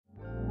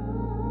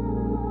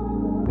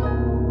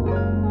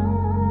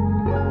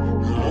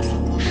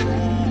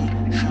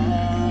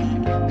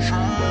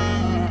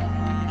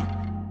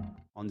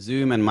on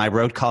Zoom and my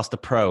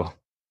Rodecaster Pro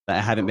that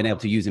I haven't been able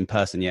to use in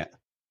person yet.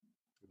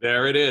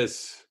 There it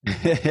is.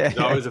 It's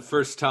always a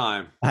first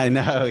time. I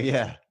know,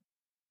 yeah.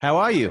 How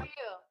are you?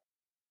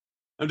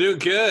 I'm doing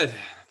good.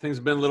 Things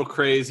have been a little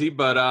crazy,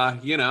 but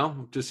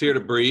just here to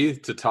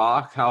breathe, to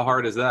talk. How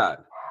hard is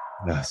that?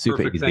 Super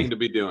Perfect easy thing to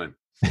be doing.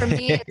 For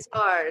me, it's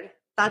hard.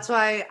 That's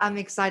why I'm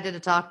excited to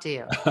talk to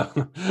you.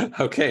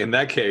 Okay, in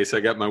that case,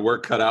 I got my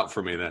work cut out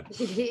for me then.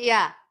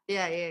 Yeah.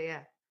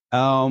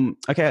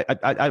 Okay,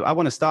 I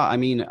want to start. I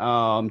mean,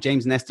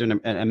 James Nestor,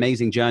 an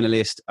amazing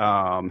journalist,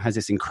 has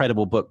this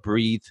incredible book,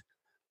 Breathe.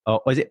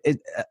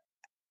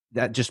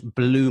 That just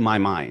blew my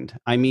mind.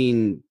 I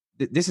mean,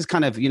 this is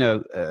kind of,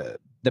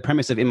 the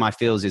premise of In My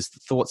Feels is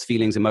thoughts,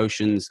 feelings,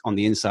 emotions on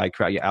the inside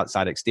create your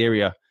outside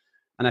exterior.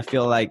 And I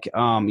feel like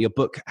your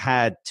book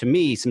had, to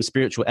me, some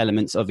spiritual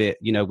elements of it,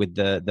 with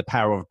the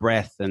power of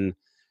breath. And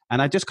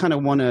I just kind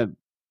of want to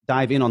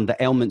dive in on the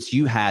ailments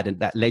you had and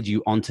that led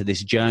you onto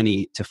this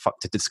journey to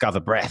discover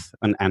breath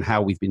and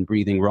how we've been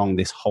breathing wrong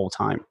this whole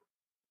time.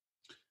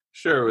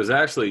 Sure. It was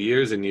actually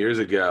years and years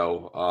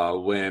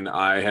ago when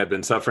I had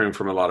been suffering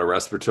from a lot of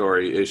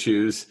respiratory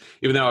issues.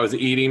 Even though I was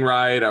eating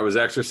right, I was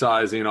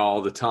exercising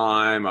all the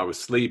time, I was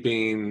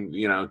sleeping,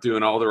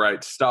 doing all the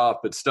right stuff,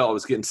 but still I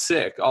was getting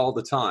sick all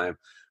the time.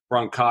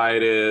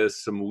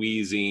 Bronchitis, some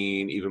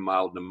wheezing, even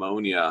mild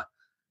pneumonia.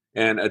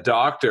 And a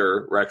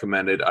doctor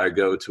recommended I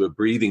go to a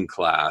breathing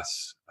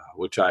class,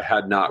 which I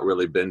had not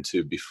really been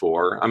to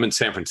before. I'm in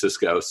San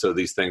Francisco, so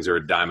these things are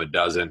a dime a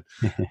dozen.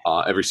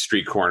 Every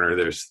street corner,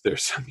 there's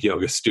some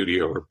yoga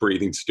studio or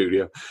breathing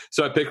studio.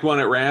 So I picked one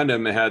at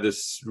random and had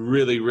this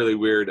really, really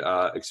weird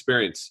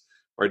experience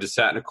where I just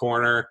sat in a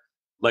corner,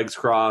 legs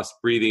crossed,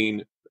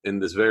 breathing in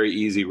this very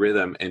easy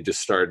rhythm, and just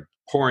started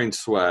pouring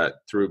sweat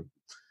through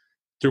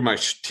my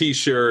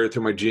t-shirt,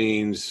 through my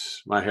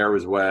jeans. My hair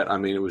was wet. I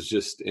mean, it was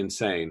just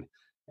insane.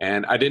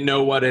 And I didn't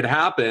know what had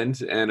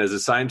happened. And as a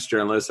science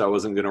journalist, I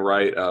wasn't going to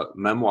write a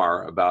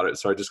memoir about it.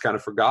 So I just kind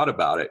of forgot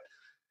about it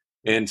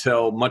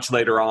until much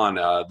later on,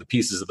 the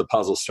pieces of the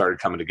puzzle started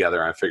coming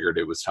together. I figured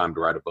it was time to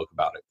write a book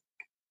about it.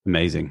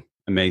 Amazing.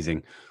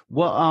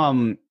 Well,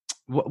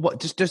 I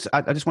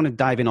just want to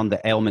dive in on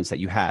the ailments that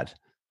you had.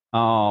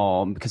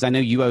 Because I know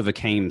you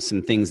overcame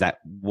some things that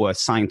were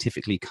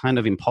scientifically kind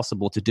of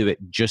impossible to do it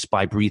just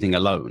by breathing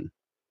alone.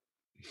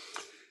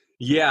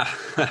 Yeah.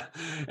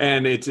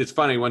 And it's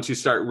funny, once you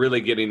start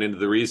really getting into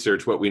the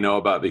research, what we know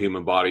about the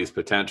human body's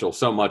potential,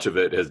 so much of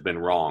it has been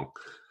wrong.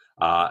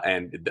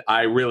 And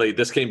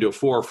this came to a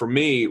fore for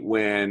me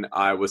when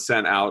I was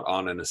sent out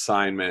on an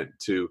assignment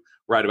to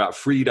write about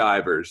free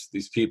divers,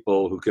 these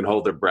people who can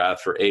hold their breath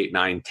for 8,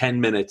 9,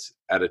 10 minutes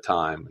at a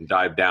time and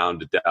dive down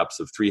to depths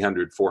of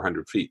 300,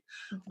 400 feet.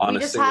 We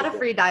just had a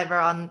free diver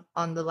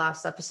on the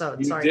last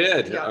episode. You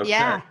did? Okay.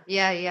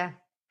 Yeah.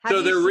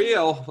 So they're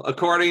real.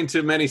 According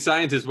to many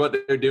scientists, what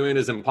they're doing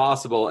is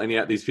impossible, and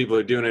yet these people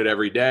are doing it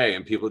every day,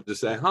 and people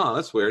just say,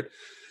 that's weird.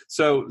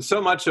 So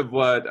much of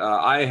what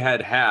I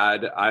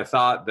had, I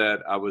thought that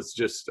I was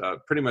just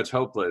pretty much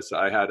hopeless.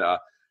 I had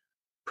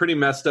pretty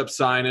messed up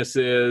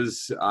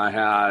sinuses. I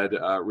had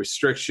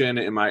restriction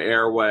in my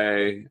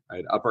airway. I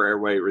had upper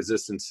airway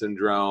resistance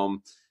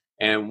syndrome.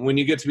 And when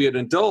you get to be an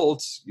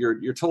adult,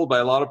 you're told by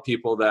a lot of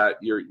people that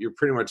you're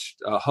pretty much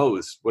a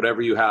host.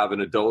 Whatever you have in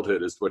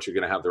adulthood is what you're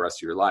going to have the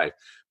rest of your life.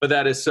 But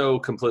that is so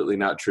completely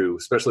not true,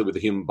 especially with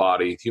the human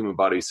body. The human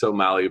body is so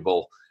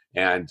malleable,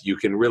 and you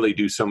can really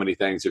do so many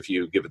things if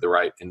you give it the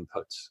right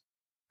inputs.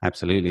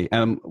 Absolutely.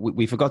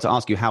 We forgot to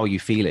ask you, how are you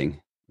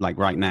feeling? Like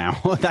right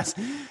now? That's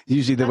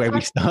usually the way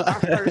we start.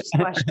 Our first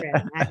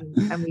question,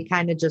 and we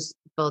kind of just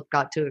both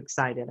got too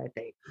excited, I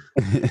think.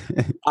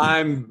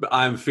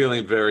 I'm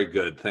feeling very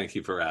good. Thank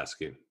you for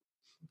asking.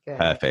 Good.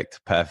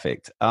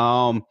 Perfect.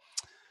 The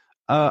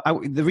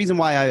reason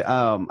why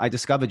I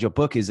discovered your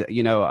book is,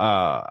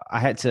 I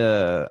had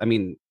to. I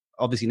mean,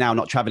 obviously now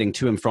not traveling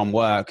to and from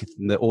work,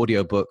 the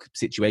audiobook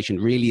situation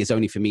really is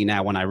only for me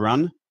now when I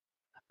run.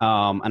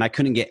 And I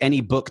couldn't get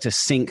any book to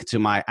sync to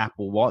my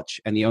Apple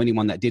Watch, and the only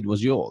one that did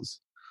was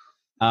yours.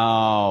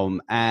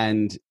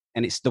 And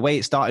it's the way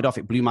it started off.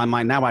 It blew my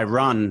mind. Now I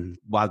run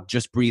while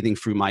just breathing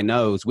through my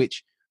nose,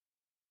 which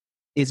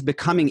is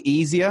becoming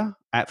easier.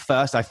 At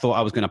first, I thought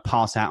I was going to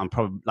pass out and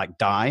probably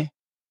die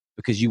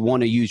because you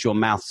want to use your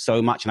mouth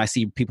so much. And I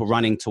see people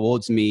running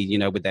towards me,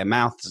 with their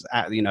mouths,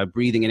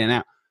 breathing in and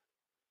out.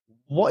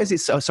 What is it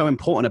so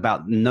important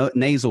about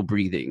nasal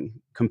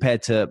breathing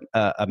compared to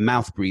a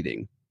mouth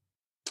breathing?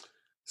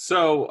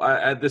 So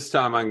at this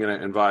time, I'm going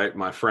to invite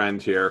my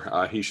friend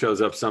here. He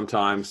shows up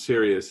sometimes,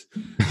 serious.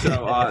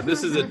 So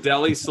this is a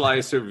deli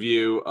slicer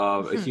view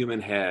of a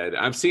human head.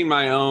 I've seen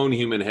my own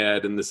human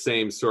head in the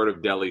same sort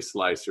of deli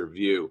slicer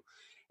view.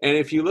 And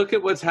if you look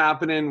at what's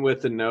happening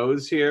with the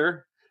nose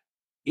here,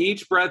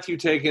 each breath you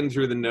take in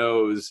through the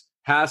nose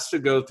has to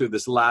go through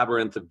this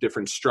labyrinth of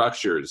different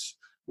structures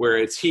where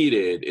it's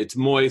heated, it's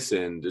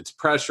moistened, it's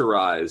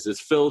pressurized, it's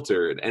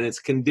filtered, and it's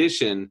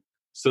conditioned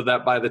so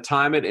that by the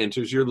time it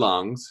enters your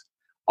lungs,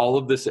 all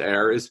of this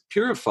air is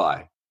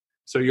purified.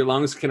 So your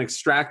lungs can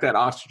extract that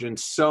oxygen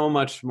so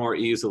much more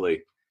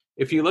easily.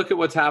 If you look at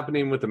what's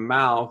happening with the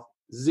mouth,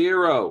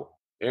 zero.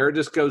 Air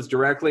just goes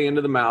directly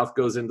into the mouth,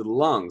 goes into the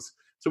lungs.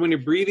 So when you're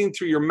breathing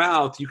through your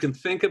mouth, you can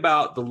think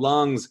about the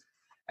lungs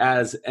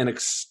as an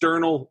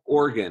external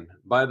organ.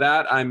 By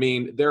that, I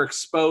mean they're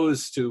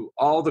exposed to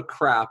all the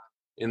crap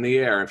in the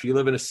air. If you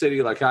live in a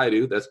city like I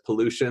do, that's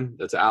pollution,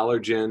 that's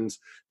allergens,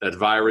 that's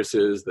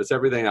viruses, that's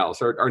everything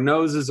else. Our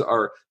noses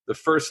are the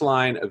first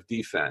line of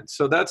defense.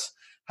 So that's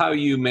how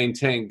you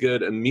maintain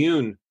good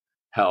immune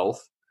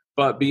health.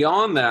 But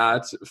beyond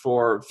that,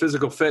 for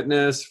physical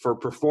fitness, for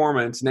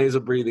performance, nasal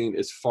breathing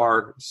is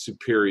far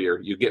superior.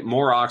 You get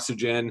more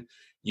oxygen.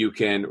 You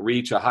can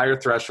reach a higher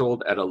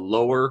threshold at a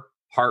lower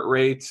heart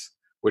rate,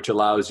 which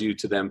allows you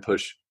to then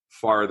push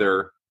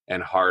farther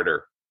and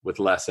harder with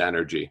less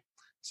energy.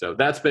 So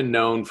that's been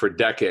known for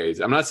decades.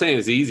 I'm not saying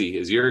it's easy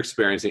as you're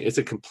experiencing. It's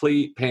a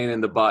complete pain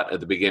in the butt at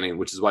the beginning,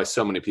 which is why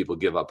so many people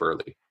give up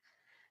early.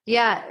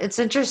 Yeah, it's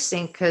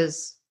interesting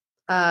because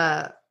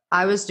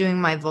I was doing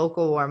my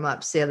vocal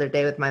warm-ups the other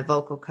day with my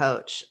vocal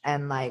coach,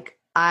 and like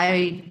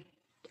I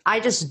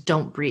just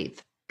don't breathe,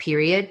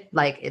 period.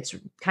 Like it's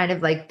kind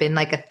of like been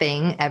like a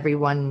thing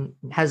everyone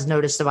has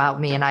noticed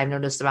about me and I've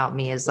noticed about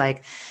me is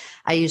like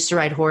I used to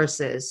ride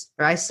horses,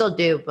 or I still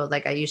do, but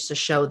like I used to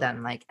show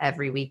them like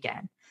every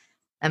weekend.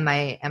 And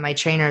my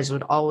trainers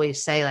would always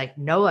say like,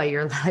 Noah,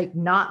 you're like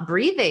not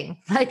breathing.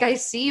 Like I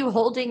see you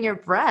holding your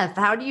breath.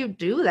 How do you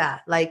do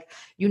that? Like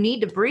you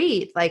need to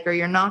breathe, like, or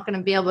you're not going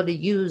to be able to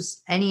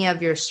use any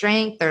of your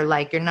strength, or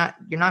like you're not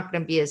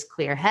going to be as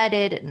clear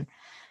headed. And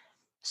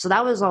so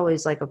that was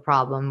always like a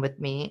problem with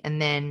me. And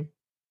then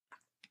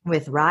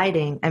with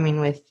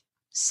with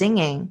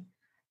singing,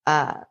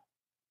 I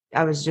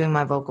was doing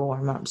my vocal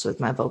warm-ups with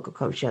my vocal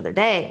coach the other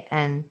day,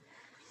 and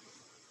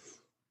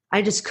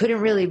I just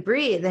couldn't really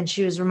breathe. And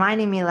she was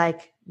reminding me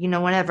like,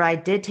 whenever I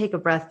did take a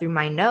breath through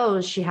my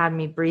nose, she had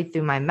me breathe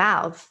through my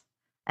mouth.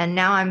 And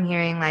now I'm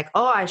hearing like,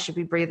 oh, I should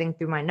be breathing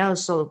through my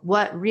nose. So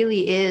what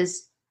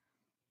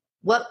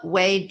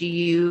way do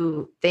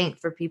you think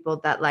for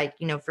people that like,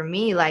 for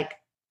me, like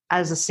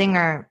as a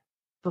singer,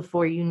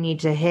 before you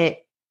need to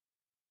hit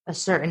a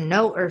certain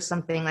note or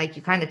something, like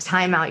you kind of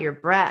time out your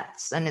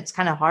breaths, and it's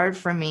kind of hard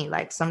for me.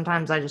 Like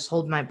sometimes I just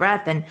hold my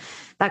breath, and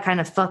that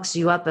kind of fucks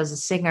you up as a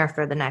singer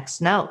for the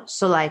next note.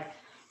 So like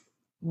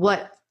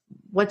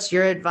what's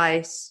your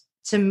advice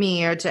to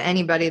me or to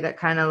anybody that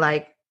kind of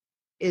like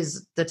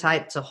is the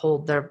type to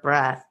hold their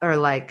breath, or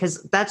like,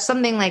 cause that's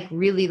something like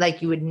really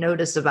like you would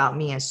notice about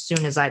me as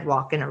soon as I'd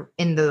walk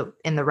in the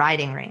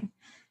riding ring,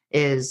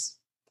 is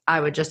I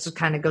would just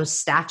kind of go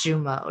statue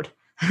mode.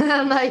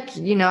 Like,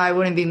 I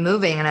wouldn't be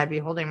moving and I'd be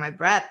holding my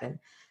breath, and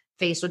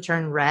face would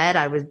turn red.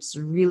 I was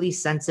really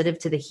sensitive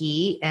to the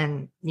heat,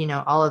 and,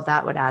 all of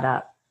that would add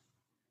up.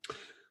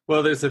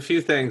 Well, there's a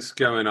few things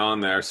going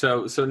on there.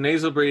 So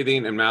nasal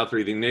breathing and mouth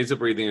breathing, nasal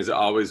breathing is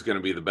always going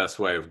to be the best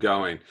way of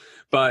going,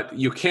 but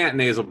you can't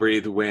nasal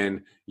breathe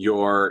when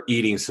you're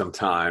eating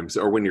sometimes,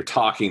 or when you're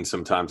talking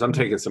sometimes. I'm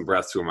taking some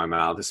breaths through my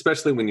mouth,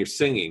 especially when you're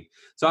singing.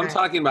 So I'm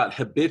talking about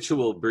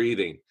habitual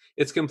breathing.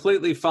 It's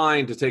completely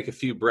fine to take a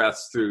few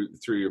breaths through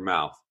your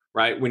mouth,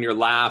 right? When you're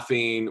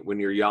laughing, when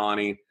you're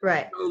yawning,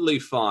 right? Totally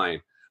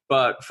fine.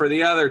 But for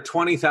the other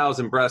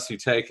 20,000 breaths you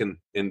take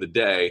in the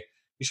day,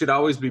 you should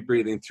always be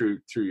breathing through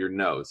your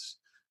nose.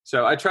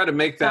 So I try to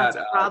make that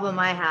a problem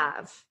I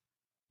have.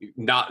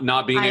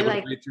 Not being able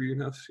to breathe through your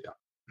nose. Yeah.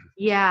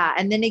 Yeah.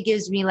 And then it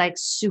gives me like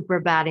super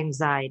bad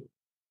anxiety.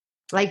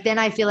 Like then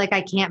I feel like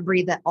I can't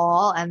breathe at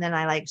all. And then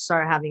I like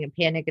start having a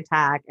panic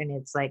attack. And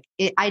it's like,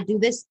 I do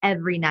this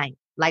every night.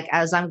 Like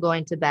as I'm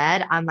going to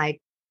bed, I'm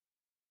like,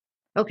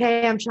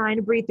 okay, I'm trying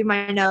to breathe through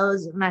my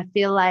nose. And I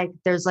feel like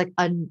there's like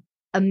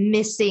a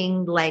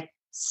missing like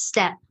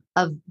step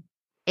of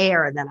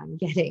air that I'm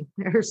getting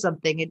or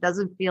something. It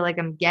doesn't feel like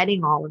I'm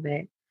getting all of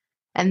it.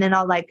 And then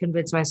I'll like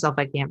convince myself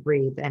I can't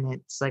breathe. And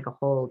it's like a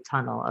whole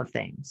tunnel of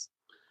things.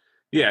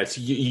 Yeah, it's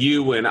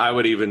you, and I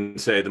would even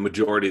say the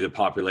majority of the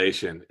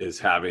population is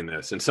having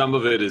this. And some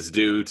of it is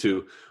due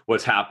to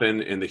what's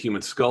happened in the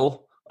human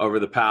skull over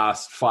the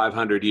past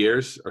 500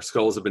 years. Our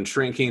skulls have been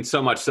shrinking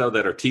so much so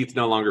that our teeth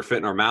no longer fit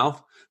in our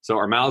mouth. So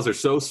our mouths are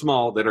so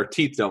small that our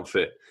teeth don't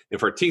fit.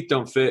 If our teeth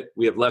don't fit,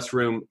 we have less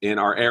room in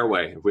our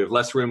airway. If we have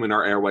less room in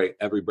our airway,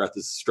 every breath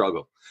is a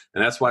struggle.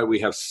 And that's why we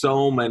have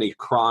so many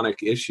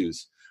chronic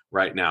issues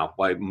right now,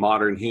 why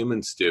modern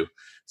humans do.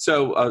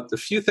 So a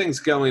few things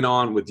going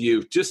on with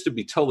you, just to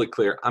be totally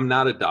clear, I'm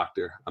not a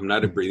doctor. I'm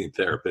not a breathing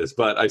therapist,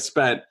 but I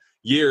spent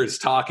years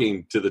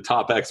talking to the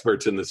top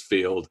experts in this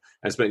field.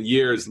 I spent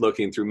years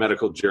looking through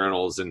medical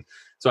journals. And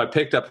so I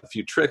picked up a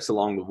few tricks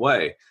along the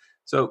way.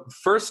 So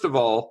first of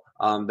all,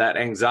 that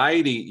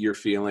anxiety you're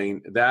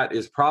feeling, that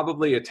is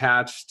probably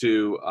attached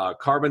to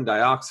carbon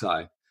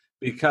dioxide,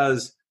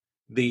 because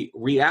the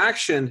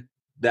reaction,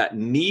 that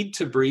need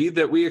to breathe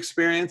that we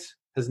experience,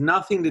 has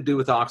nothing to do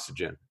with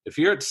oxygen. If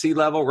you're at sea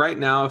level right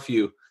now, if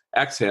you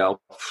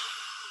exhale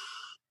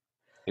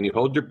and you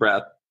hold your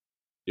breath,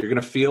 you're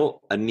going to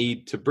feel a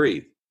need to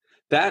breathe.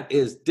 That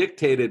is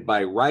dictated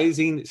by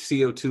rising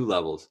CO2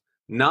 levels,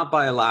 not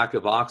by a lack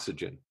of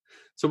oxygen.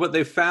 So what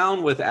they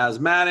found with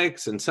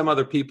asthmatics and some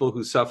other people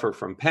who suffer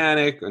from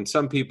panic and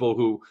some people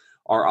who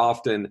are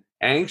often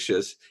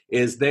anxious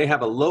is they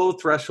have a low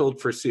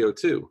threshold for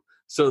CO2.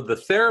 So the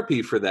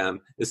therapy for them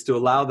is to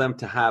allow them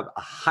to have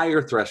a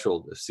higher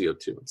threshold of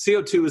CO2.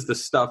 CO2 is the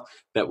stuff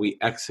that we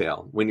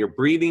exhale. When you're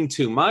breathing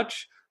too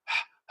much,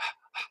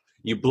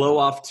 you blow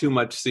off too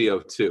much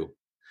CO2.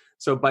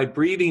 So by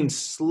breathing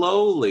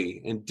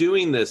slowly and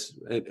doing this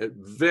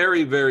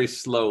very, very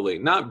slowly,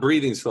 not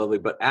breathing slowly,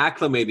 but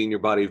acclimating your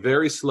body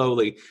very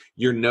slowly,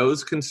 your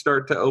nose can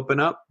start to open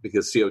up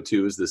because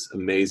CO2 is this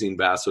amazing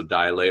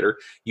vasodilator.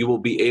 You will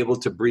be able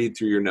to breathe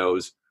through your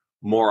nose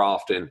more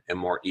often and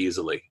more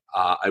easily.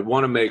 I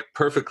want to make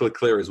perfectly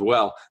clear as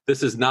well,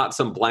 this is not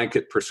some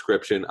blanket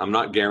prescription. I'm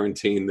not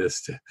guaranteeing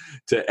this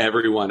to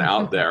everyone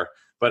out there,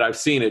 but I've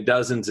seen it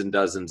dozens and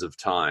dozens of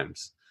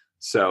times.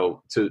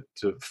 So to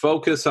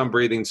focus on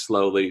breathing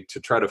slowly, to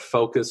try to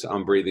focus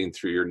on breathing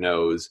through your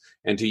nose,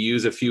 and to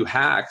use a few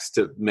hacks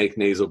to make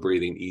nasal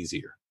breathing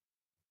easier.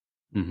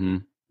 Mm-hmm.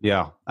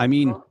 Yeah. I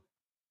mean,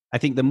 I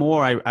think the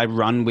more I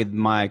run with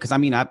because I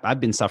mean, I've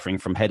been suffering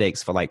from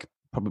headaches for like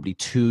probably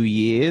 2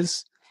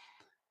 years.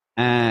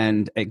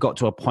 And it got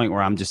to a point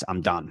where I'm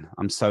done.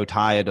 I'm so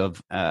tired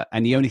of,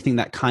 and the only thing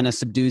that kind of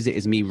subdues it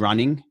is me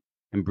running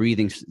and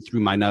breathing through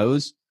my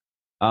nose.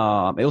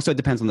 It also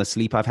depends on the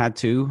sleep I've had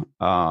too.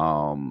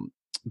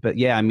 But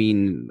yeah, I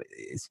mean,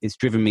 it's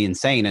driven me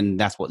insane. And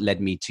that's what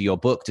led me to your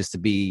book, just to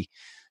be,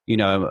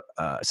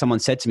 someone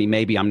said to me,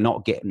 maybe I'm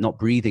not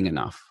breathing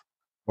enough.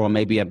 Or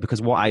maybe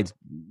because what I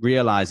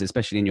realized,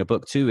 especially in your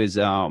book too, is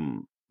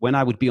when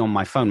I would be on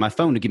my phone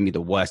would give me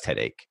the worst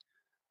headache.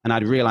 And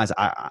I'd realize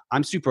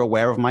I'm super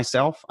aware of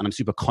myself and I'm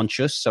super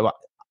conscious. So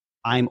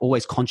I'm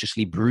always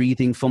consciously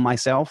breathing for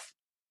myself,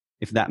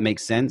 if that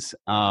makes sense.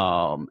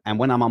 And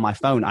when I'm on my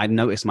phone, I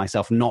notice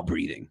myself not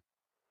breathing.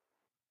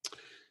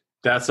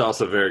 That's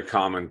also very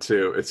common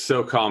too. It's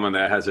so common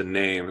that it has a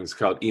name. It's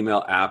called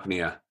email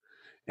apnea.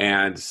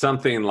 And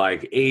something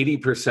like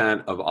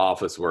 80% of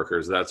office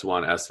workers, that's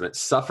one estimate,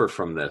 suffer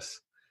from this.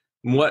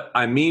 What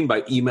I mean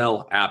by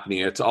email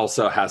apnea, it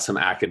also has some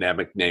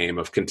academic name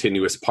of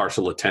continuous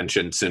partial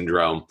attention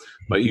syndrome,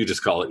 but you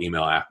just call it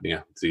email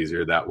apnea. It's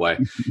easier that way.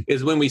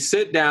 Is when we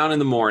sit down in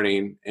the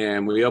morning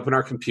and we open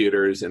our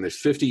computers and there's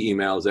 50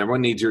 emails,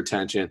 everyone needs your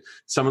attention.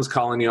 Someone's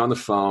calling you on the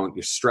phone,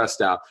 you're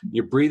stressed out,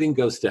 your breathing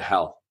goes to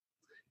hell.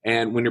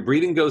 And when your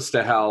breathing goes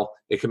to hell,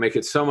 it can make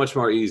it so much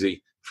more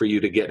easy for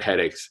you to get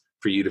headaches,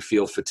 for you to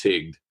feel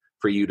fatigued,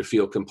 for you to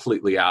feel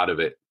completely out of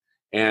it.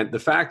 And the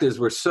fact is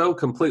we're so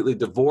completely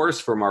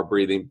divorced from our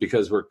breathing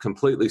because we're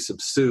completely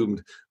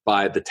subsumed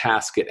by the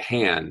task at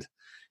hand.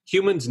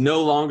 Humans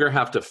no longer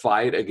have to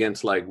fight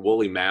against like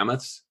woolly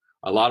mammoths.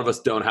 A lot of us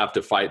don't have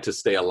to fight to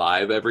stay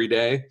alive every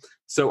day.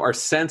 So our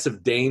sense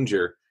of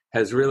danger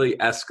has really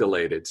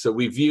escalated. So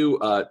we view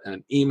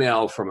an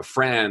email from a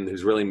friend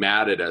who's really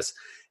mad at us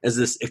as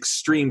this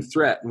extreme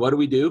threat. And what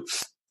do?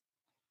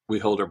 We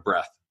hold our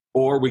breath,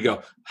 or we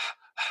go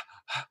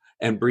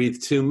and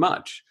breathe too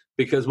much.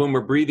 Because when we're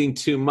breathing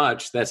too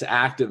much, that's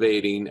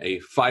activating a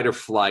fight or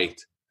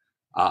flight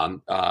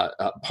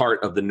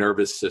part of the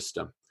nervous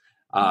system.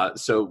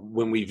 So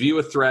when we view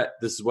a threat,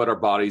 this is what our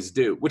bodies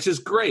do, which is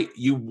great.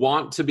 You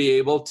want to be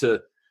able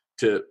to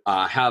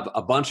have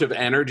a bunch of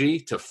energy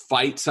to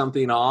fight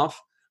something off,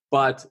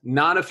 but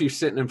not if you're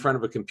sitting in front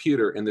of a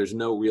computer and there's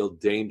no real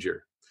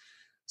danger.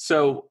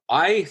 So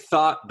I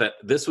thought that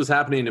this was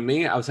happening to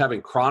me. I was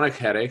having chronic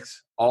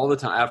headaches all the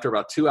time after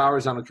about 2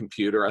 hours on a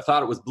computer. I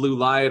thought it was blue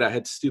light. I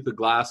had stupid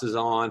glasses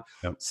on,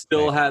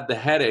 still had the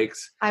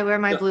headaches. I wear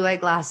my blue light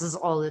glasses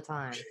all the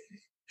time.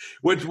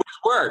 Which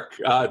work.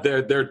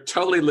 They're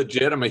totally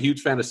legit. I'm a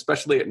huge fan,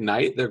 especially at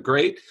night. They're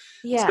great.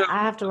 Yeah, so, I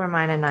have to wear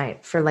mine at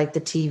night for like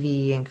the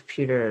TV and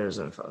computers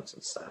and phones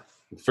and stuff.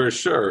 For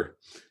sure.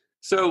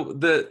 So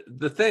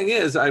the thing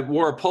is, I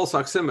wore a pulse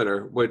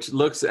oximeter, which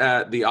looks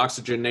at the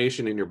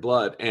oxygenation in your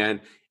blood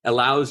and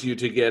allows you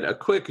to get a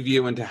quick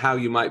view into how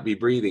you might be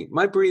breathing.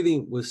 My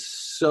breathing was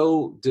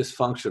so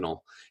dysfunctional.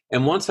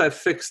 And once I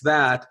fixed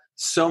that,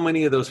 so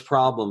many of those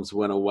problems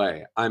went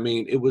away. I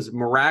mean, it was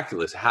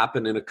miraculous. It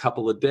happened in a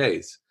couple of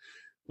days,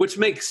 which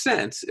makes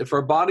sense. If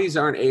our bodies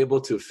aren't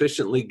able to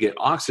efficiently get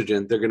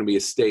oxygen, they're going to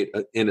be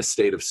in a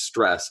state of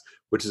stress,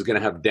 which is going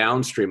to have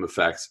downstream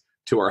effects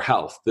to our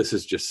health. This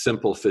is just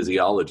simple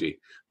physiology.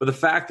 But the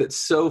fact that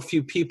so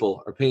few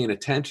people are paying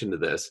attention to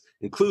this,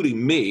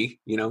 including me,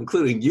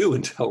 including you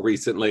until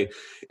recently,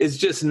 is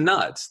just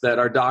nuts that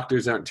our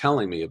doctors aren't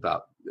telling me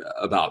about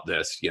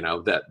this,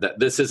 that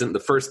this isn't the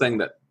first thing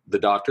that the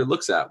doctor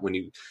looks at when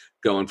you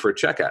go in for a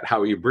checkout.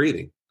 How are you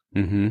breathing?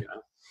 Mm-hmm.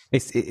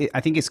 I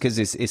think it's because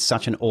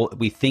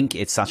we think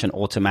it's such an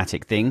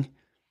automatic thing.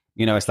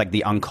 It's like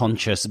the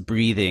unconscious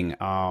breathing.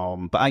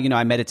 But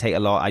I meditate a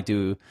lot.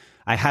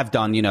 I have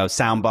done,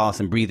 sound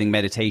baths and breathing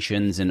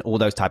meditations and all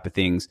those type of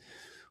things,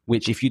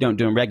 which if you don't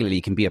do them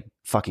regularly can be a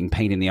fucking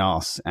pain in the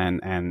ass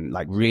and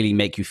like really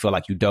make you feel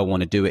like you don't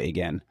want to do it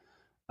again.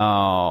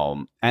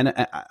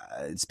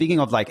 Speaking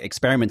of like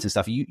experiments and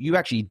stuff, you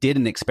actually did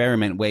an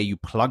experiment where you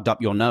plugged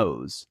up your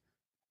nose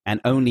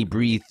and only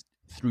breathed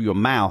through your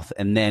mouth,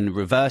 and then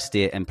reversed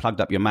it and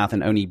plugged up your mouth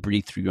and only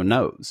breathed through your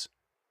nose.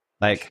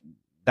 Like,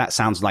 that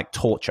sounds like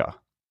torture.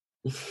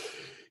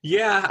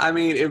 Yeah, I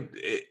mean,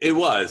 it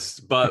was.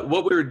 But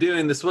what we were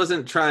doing, this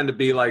wasn't trying to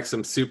be like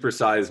some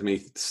supersize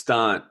me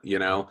stunt,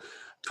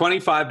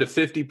 25 to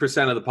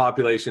 50% of the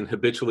population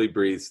habitually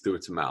breathes through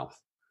its mouth.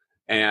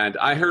 And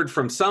I heard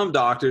from some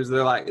doctors,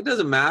 they're like, it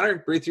doesn't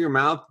matter. Breathe through your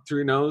mouth, through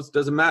your nose,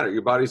 doesn't matter.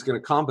 Your body's going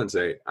to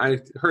compensate. I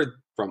heard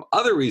from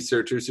other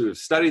researchers who have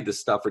studied this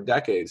stuff for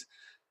decades.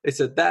 They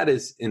said that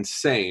is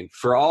insane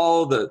for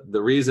all the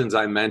reasons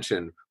I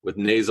mentioned with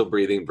nasal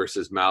breathing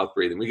versus mouth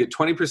breathing. We get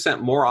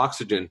 20% more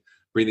oxygen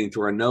breathing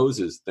through our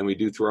noses than we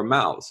do through our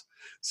mouths.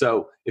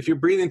 So if you're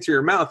breathing through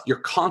your mouth, you're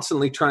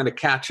constantly trying to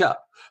catch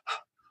up,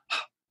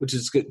 which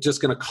is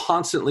just going to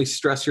constantly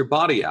stress your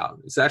body out.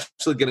 It's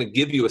actually going to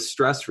give you a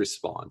stress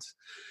response.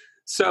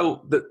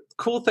 So the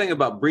cool thing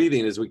about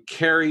breathing is we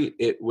carry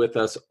it with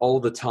us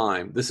all the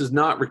time. This is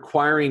not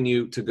requiring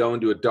you to go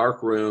into a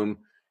dark room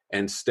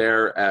and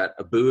stare at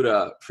a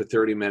Buddha for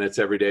 30 minutes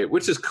every day,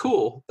 which is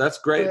cool. That's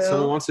great. True.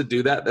 Someone wants to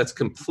do that. That's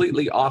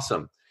completely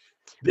awesome.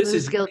 This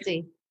is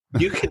guilty.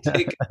 You can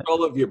take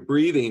control of your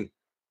breathing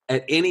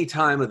at any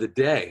time of the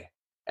day.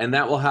 And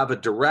that will have a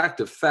direct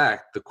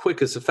effect, the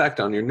quickest effect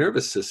on your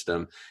nervous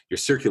system, your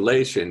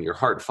circulation, your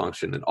heart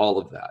function, and all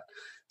of that.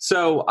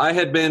 So I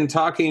had been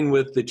talking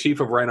with the chief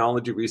of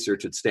rhinology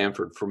research at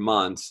Stanford for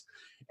months,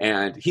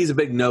 and he's a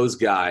big nose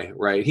guy,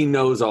 right? He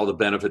knows all the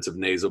benefits of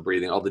nasal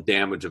breathing, all the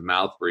damage of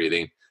mouth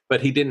breathing,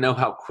 but he didn't know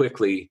how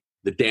quickly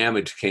the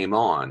damage came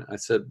on. I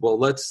said, well,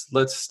 let's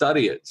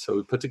study it. So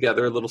we put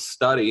together a little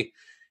study.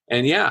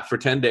 And yeah, for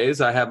 10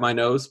 days, I have my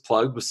nose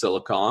plugged with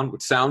silicone,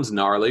 which sounds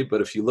gnarly,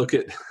 but if you look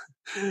at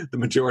the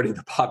majority of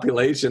the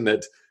population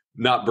that's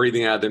not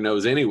breathing out of their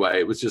nose anyway,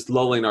 it was just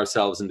lulling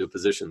ourselves into a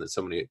position that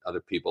so many other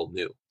people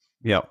knew.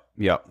 Yeah,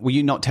 yeah. Were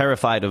you not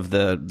terrified of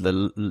the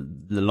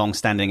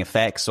long-standing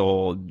effects,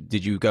 or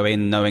did you go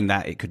in knowing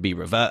that it could be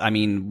reversed? I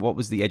mean, what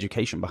was the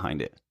education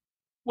behind it?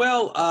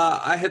 Well,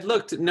 I had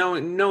looked,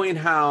 knowing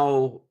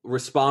how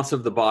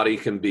responsive the body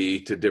can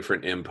be to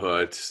different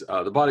inputs.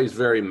 The body is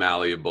very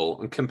malleable,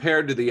 and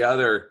compared to the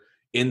other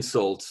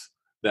insults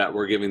that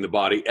we're giving the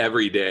body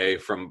every day,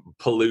 from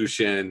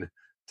pollution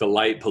to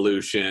light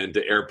pollution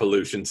to air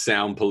pollution,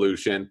 sound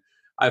pollution,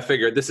 I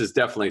figured this is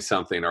definitely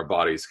something our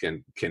bodies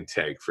can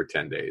take for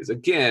 10 days.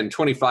 Again,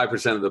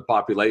 25% of the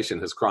population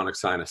has chronic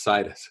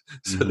sinusitis,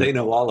 so they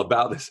know all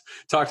about this.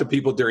 Talk to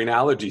people during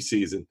allergy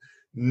season.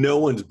 No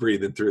one's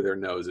breathing through their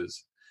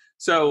noses.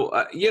 So,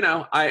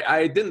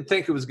 I didn't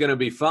think it was going to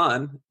be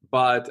fun,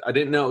 but I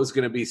didn't know it was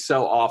going to be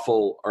so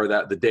awful, or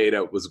that the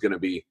data was going to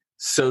be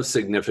so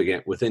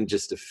significant within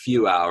just a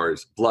few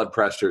hours. Blood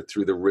pressure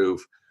through the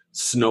roof,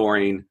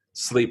 snoring,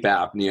 sleep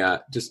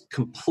apnea, just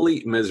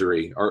complete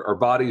misery. Our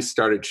bodies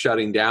started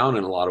shutting down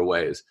in a lot of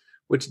ways,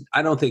 which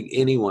I don't think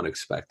anyone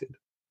expected.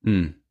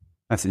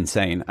 That's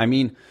insane. I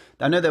mean,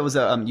 I know there was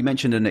you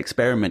mentioned an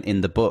experiment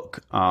in the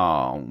book,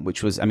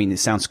 which was, I mean, it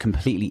sounds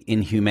completely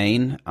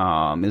inhumane.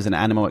 It was an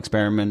animal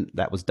experiment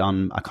that was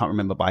done, I can't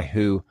remember by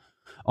who,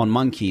 on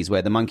monkeys,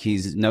 where the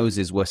monkeys'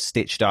 noses were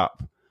stitched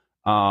up,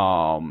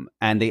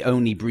 and they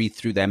only breathed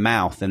through their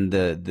mouth, and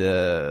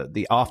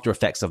the after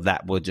effects of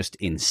that were just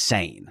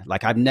insane.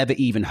 Like, I've never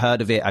even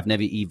heard of it. I've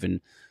never even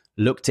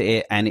looked at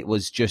it. And it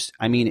was just,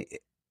 I mean,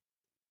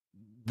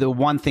 the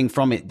one thing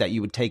from it that you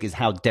would take is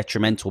how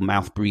detrimental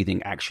mouth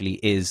breathing actually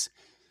is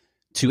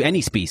to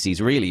any species,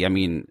 really. I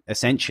mean,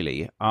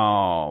 essentially.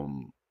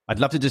 I'd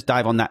love to just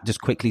dive on that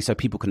just quickly so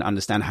people can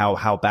understand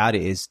how bad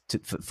it is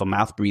for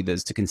mouth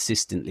breathers to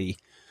consistently,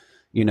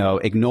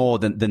 ignore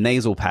the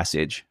nasal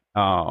passage.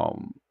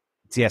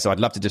 So I'd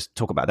love to just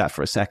talk about that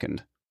for a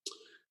second.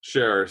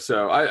 Sure.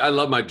 So I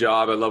love my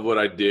job. I love what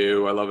I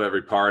do. I love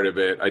every part of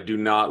it. I do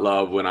not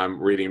love when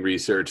I'm reading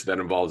research that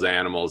involves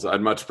animals.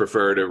 I'd much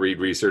prefer to read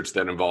research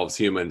that involves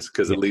humans,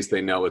 because at least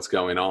they know what's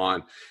going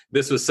on.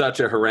 This was such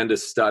a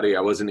horrendous study,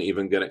 I wasn't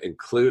even going to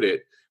include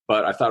it,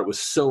 but I thought it was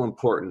so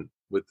important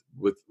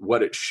with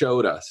what it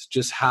showed us,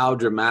 just how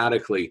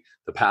dramatically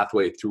the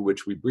pathway through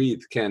which we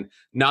breathe can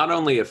not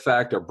only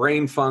affect our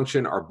brain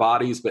function, our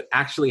bodies, but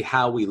actually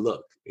how we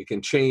look. It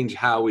can change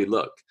how we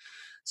look.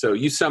 So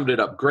you summed it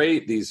up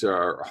great. These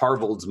are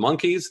Harvard's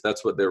monkeys.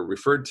 That's what they're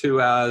referred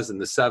to as in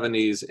the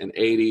 70s and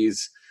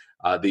 80s.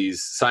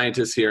 These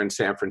scientists here in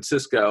San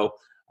Francisco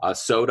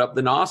sewed up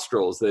the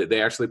nostrils.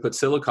 They actually put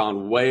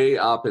silicone way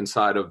up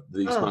inside of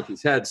these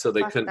monkeys' heads so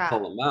they couldn't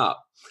pull them out.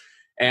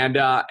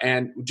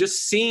 And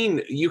just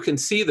seeing, you can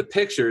see the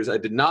pictures. I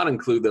did not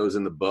include those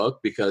in the book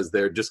because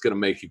they're just going to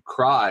make you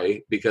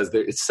cry, because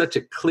it's such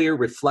a clear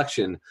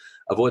reflection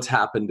of what's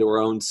happened to our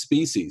own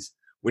species.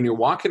 When you're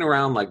walking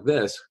around like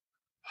this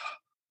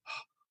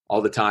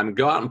all the time and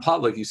go out in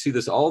public, you see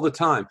this all the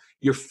time,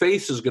 your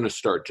face is going to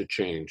start to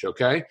change,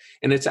 okay?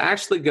 And it's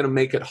actually going to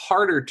make it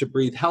harder to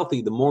breathe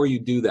healthy the more you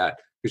do that,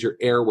 because your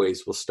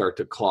airways will start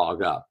to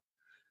clog up.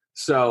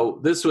 So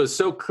this was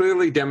so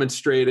clearly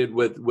demonstrated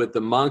with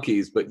the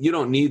monkeys, but you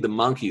don't need the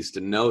monkeys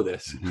to know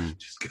this.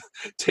 Just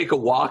take a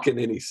walk in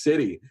any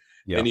city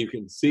Yeah. And you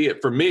can see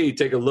it. For me,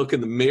 take a look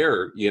in the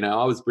mirror.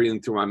 I was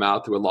breathing through my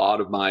mouth through a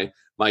lot of my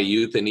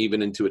youth and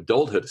even into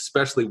adulthood,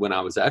 especially when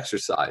I was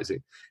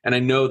exercising. And I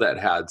know that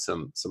had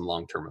some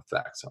long-term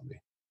effects on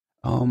me.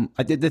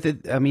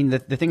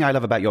 The thing I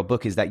love about your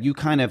book is that you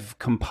kind of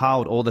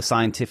compiled all the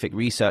scientific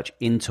research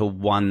into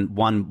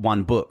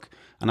one book.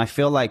 And I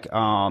feel like,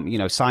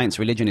 science,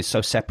 religion is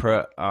so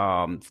separate,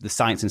 the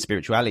science and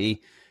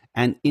spirituality,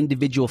 and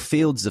individual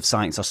fields of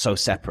science are so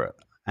separate.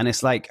 And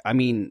it's like,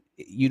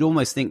 you'd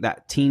almost think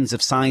that teams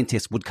of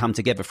scientists would come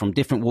together from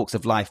different walks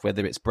of life,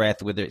 whether it's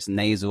breath, whether it's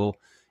nasal,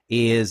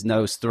 ears,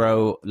 nose,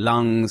 throat,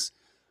 lungs,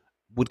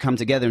 would come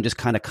together and just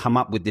kind of come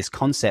up with this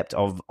concept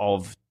of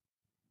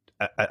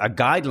a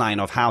guideline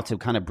of how to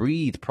kind of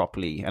breathe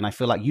properly. And I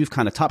feel like you've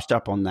kind of touched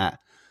up on that.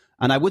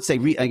 And I would say,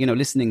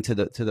 listening to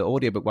the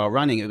audiobook while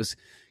running, it was,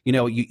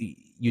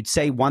 you'd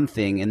say one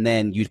thing and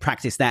then you'd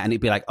practice that, and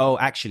it'd be like, oh,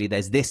 actually,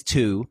 there's this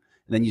too.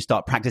 And then you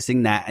start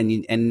practicing that,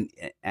 and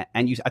I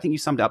think you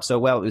summed it up so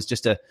well. It was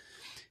just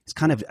it's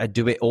kind of a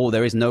do it all.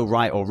 There is no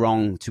right or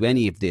wrong to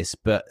any of this,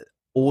 but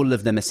all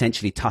of them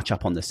essentially touch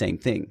up on the same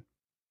thing.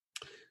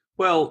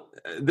 Well,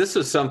 this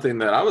is something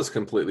that I was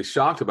completely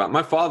shocked about.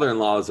 My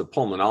father-in-law is a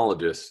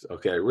pulmonologist,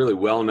 really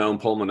well-known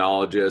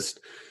pulmonologist.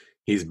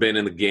 He's been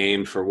in the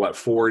game for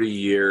 40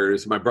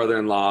 years. My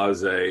brother-in-law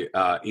is a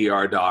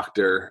ER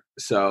doctor.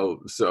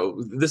 So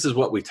this is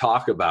what we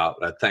talk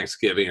about at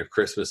Thanksgiving or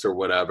Christmas or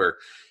whatever.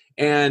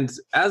 And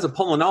as a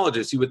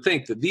pulmonologist, you would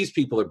think that these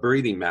people are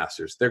breathing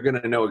masters. They're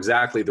going to know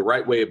exactly the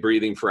right way of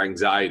breathing for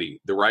anxiety,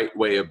 the right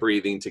way of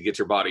breathing to get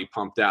your body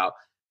pumped out.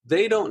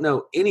 They don't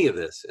know any of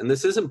this. And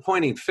this isn't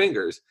pointing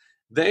fingers.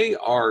 They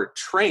are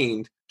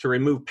trained to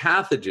remove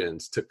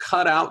pathogens, to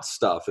cut out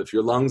stuff if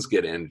your lungs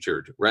get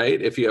injured, right?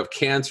 If you have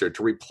cancer,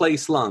 to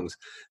replace lungs.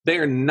 They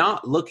are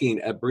not looking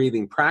at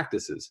breathing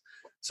practices.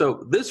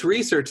 So this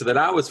research that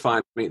I was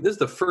finding, this is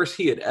the first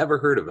he had ever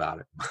heard about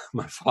it,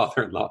 my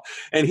father-in-law.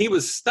 And he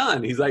was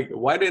stunned. He's like,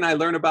 why didn't I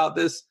learn about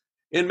this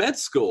in med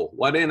school?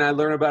 Why didn't I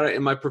learn about it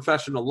in my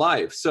professional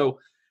life? So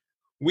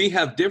we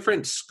have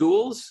different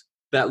schools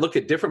that look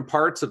at different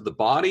parts of the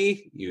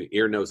body. You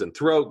ear, nose, and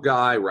throat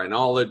guy,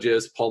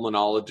 rhinologist,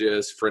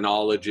 pulmonologist,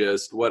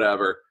 phrenologist,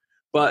 whatever.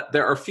 But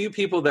there are few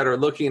people that are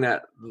looking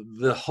at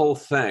the whole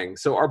thing.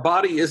 So our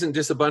body isn't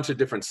just a bunch of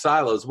different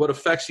silos. What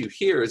affects you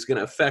here is going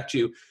to affect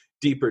you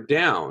deeper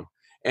down.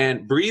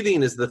 And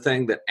breathing is the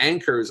thing that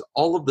anchors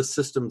all of the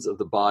systems of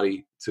the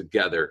body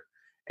together.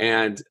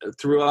 And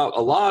throughout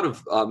a lot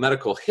of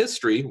medical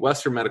history,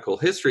 Western medical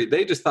history,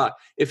 they just thought,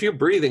 if you're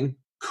breathing,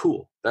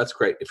 cool, that's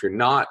great. If you're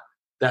not,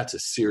 that's a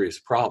serious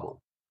problem.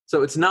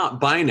 So it's not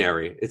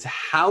binary. It's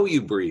how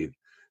you breathe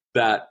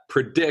that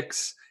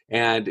predicts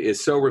and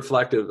is so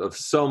reflective of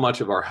so much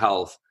of our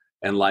health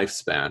and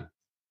lifespan.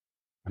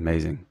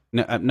 Amazing.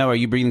 Noah, are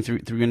you breathing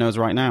through your nose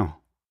right now?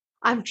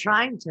 I'm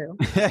trying to.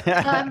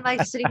 I'm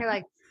like sitting here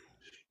like.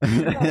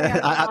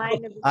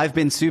 I've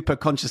been super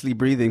consciously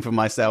breathing for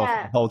myself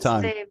the whole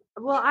time. Same.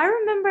 Well, I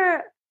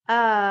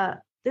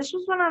remember this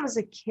was when I was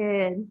a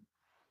kid.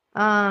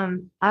 I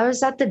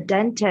was at the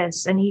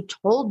dentist and he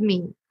told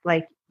me,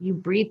 like, you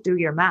breathe through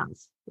your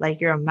mouth,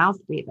 like you're a mouth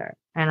breather.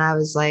 And I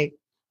was like,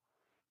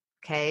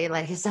 okay,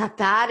 like, is that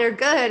bad or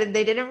good? And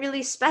they didn't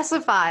really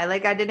specify.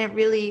 Like, I didn't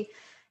really,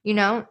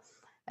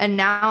 and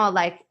now,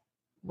 like,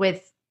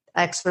 with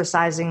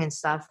exercising and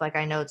stuff, like,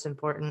 I know it's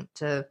important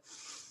to,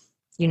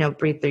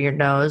 breathe through your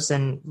nose.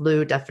 And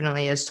Lou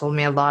definitely has told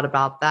me a lot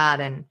about that.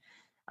 And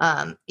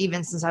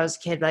even since I was a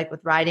kid, like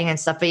with writing and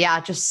stuff. But yeah,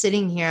 just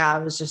sitting here, I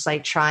was just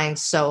like trying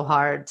so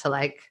hard to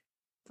like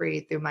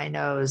breathe through my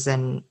nose.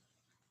 And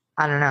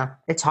I don't know,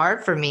 it's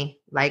hard for me.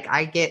 Like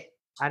I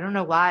don't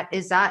know why.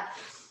 Is that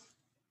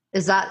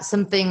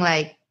something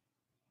like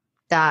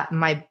that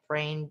my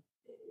brain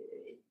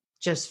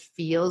just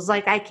feels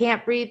like I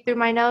can't breathe through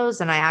my nose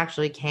and I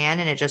actually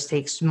can, and it just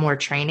takes more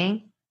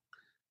training?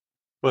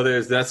 Well,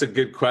 that's a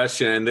good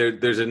question. And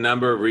there's a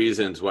number of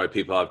reasons why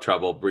people have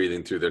trouble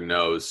breathing through their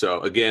nose. So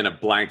again, a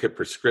blanket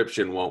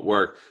prescription won't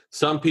work.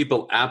 Some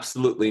people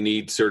absolutely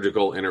need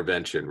surgical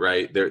intervention,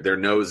 right? Their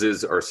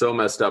noses are so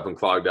messed up and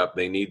clogged up,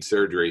 they need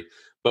surgery.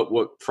 But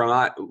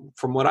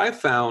from what I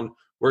found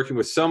working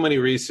with so many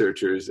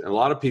researchers and a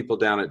lot of people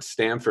down at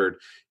Stanford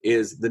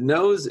is the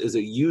nose is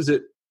a use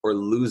it or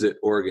lose it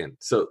organ.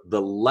 So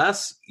the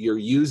less you're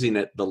using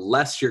it, the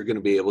less you're going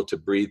to be able to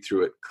breathe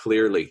through it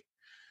clearly.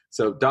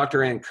 So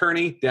Dr. Ann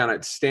Kearney down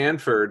at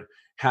Stanford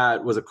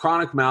was a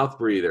chronic mouth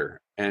breather,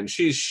 and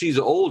she's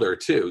older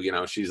too.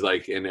 She's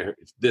like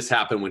this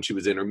happened when she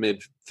was in her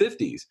mid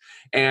 50s,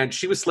 and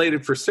she was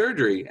slated for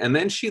surgery. And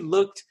then she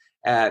looked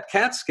at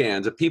CAT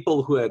scans of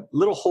people who had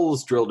little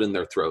holes drilled in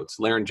their throats,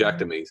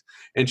 laryngectomies,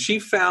 and she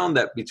found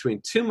that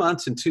between 2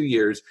 months and 2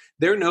 years,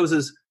 their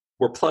noses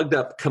were plugged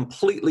up,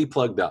 completely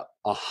plugged up,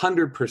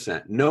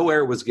 100%. No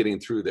air was getting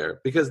through there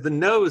because the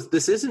nose.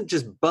 This isn't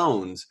just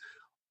bones.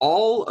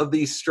 All of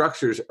these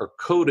structures are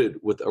coated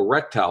with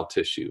erectile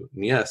tissue.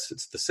 And yes,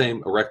 it's the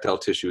same erectile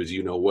tissue as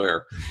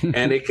where.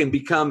 And it can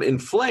become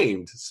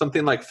inflamed.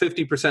 Something like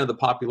 50% of the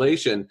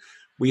population,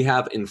 we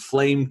have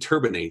inflamed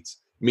turbinates.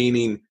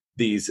 meaning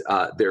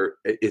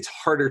it's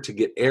harder to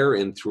get air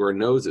in through our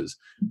noses.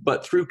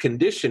 But through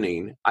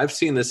conditioning, I've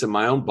seen this in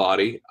my own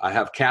body. I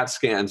have CAT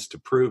scans to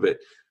prove it.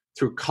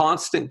 Through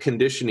constant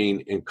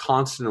conditioning and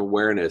constant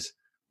awareness,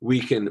 we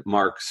can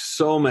mark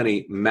so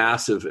many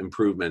massive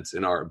improvements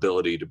in our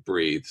ability to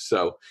breathe.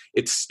 So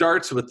it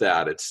starts with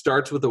that. It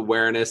starts with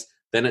awareness,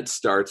 then it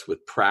starts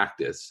with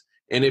practice.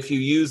 And if you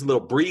use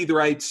little breathe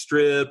right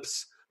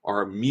strips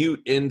or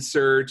mute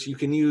inserts, you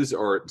can use,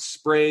 or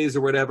sprays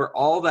or whatever,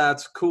 all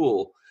that's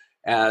cool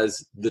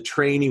as the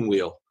training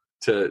wheel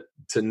to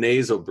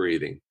nasal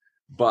breathing.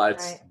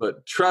 But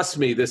trust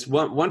me, this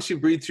once you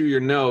breathe through your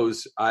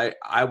nose,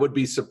 I would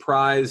be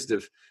surprised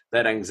if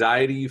that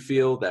anxiety you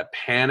feel, that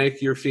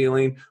panic you're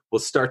feeling, will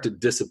start to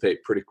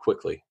dissipate pretty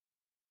quickly.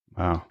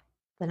 Wow.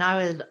 Then I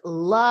would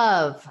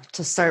love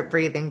to start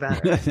breathing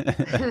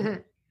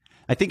better.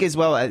 I think as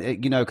well,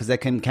 because there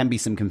can be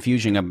some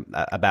confusion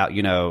about,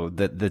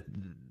 the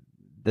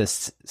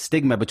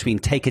stigma between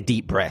take a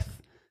deep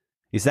breath.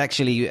 It's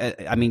actually,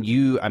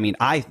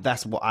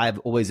 that's what I've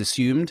always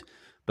assumed.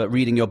 But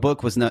reading your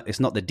book it's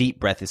not the deep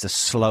breath, it's a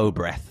slow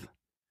breath.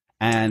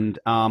 And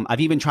I've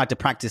even tried to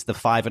practice the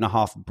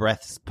 5.5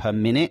 breaths per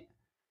minute.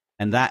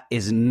 And that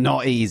is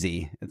not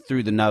easy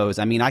through the nose.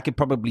 I mean, I could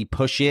probably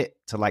push it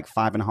to like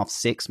 5.5,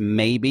 6,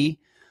 maybe.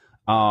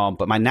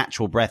 But my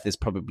natural breath is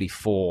probably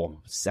 4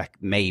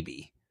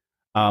 maybe,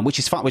 which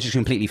is fine, which is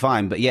completely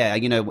fine. But yeah,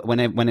 when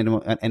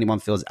anyone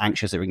feels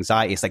anxious or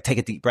anxiety, it's like take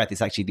a deep breath.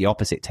 It's actually the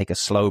opposite. Take a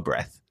slow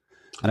breath.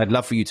 And I'd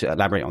love for you to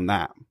elaborate on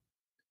that.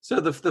 So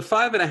the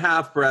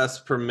 5.5 breaths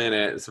per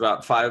minute is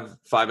about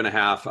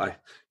 5.5. I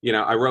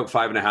wrote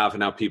 5.5, and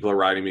now people are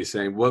writing me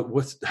saying,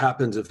 what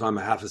happens if I'm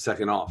a half a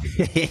second off?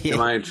 Am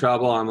I in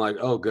trouble? I'm like,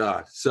 oh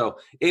God. So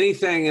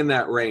anything in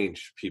that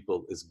range,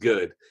 people, is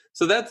good.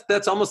 So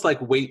that's almost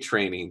like weight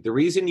training. The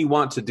reason you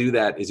want to do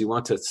that is you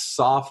want to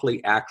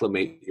softly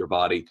acclimate your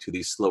body to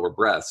these slower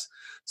breaths,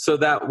 so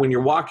that when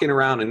you're walking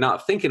around and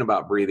not thinking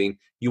about breathing,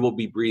 you will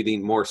be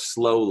breathing more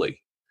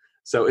slowly.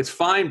 So it's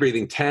fine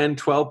breathing 10,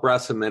 12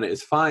 breaths a minute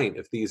is fine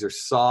if these are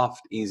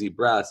soft, easy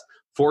breaths.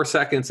 4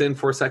 seconds in,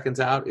 4 seconds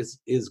out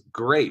is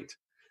great.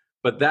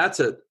 But that's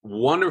a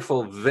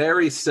wonderful,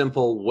 very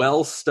simple,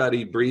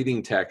 well-studied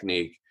breathing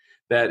technique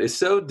that is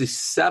so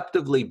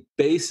deceptively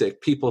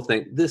basic, people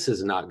think this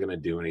is not going to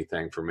do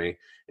anything for me,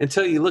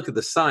 until you look at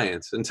the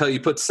science, until you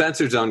put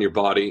sensors on your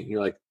body, and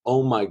you're like,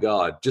 oh my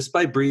God, just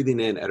by breathing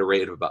in at a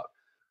rate of about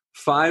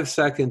 5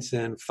 seconds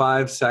in,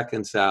 5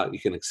 seconds out. You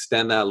can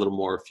extend that a little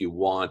more if you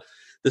want.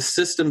 The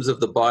systems of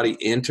the body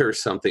enter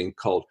something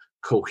called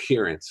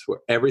coherence,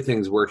 where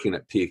everything's working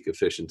at peak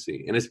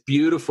efficiency. And it's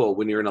beautiful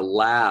when you're in a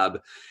lab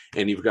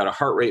and you've got a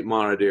heart rate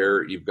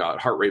monitor, you've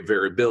got heart rate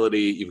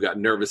variability, you've got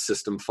nervous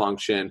system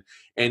function,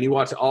 and you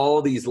watch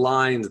all these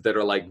lines that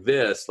are like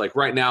this. Like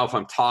right now, if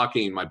I'm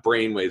talking, my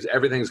brain waves,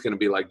 everything's going to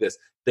be like this.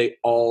 They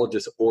all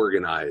just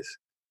organize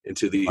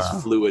into these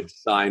fluid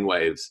sine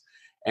waves.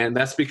 And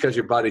that's because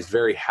your body's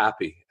very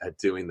happy at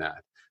doing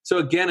that. So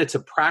again, it's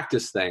a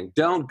practice thing.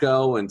 Don't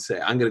go and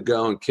say, I'm going to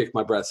go and kick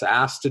my breath's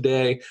ass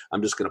today.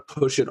 I'm just going to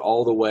push it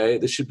all the way.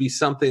 This should be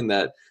something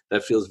that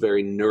feels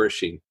very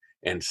nourishing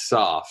and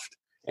soft.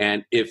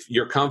 And if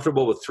you're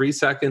comfortable with 3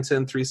 seconds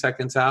in, 3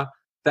 seconds out,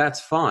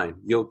 that's fine.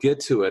 You'll get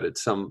to it at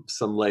some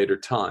later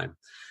time.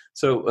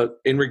 So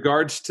in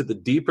regards to the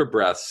deeper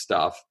breath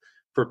stuff,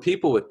 for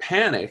people with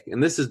panic,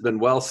 and this has been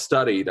well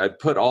studied, I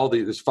put all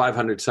there's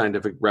 500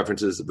 scientific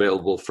references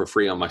available for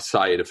free on my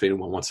site if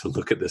anyone wants to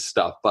look at this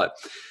stuff. But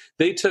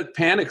they took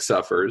panic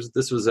sufferers.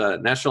 This was a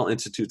National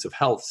Institutes of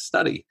Health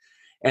study.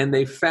 And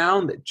they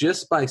found that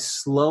just by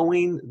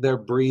slowing their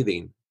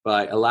breathing,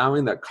 by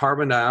allowing that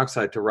carbon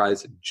dioxide to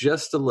rise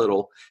just a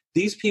little,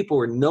 these people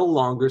were no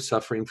longer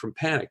suffering from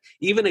panic.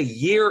 Even a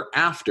year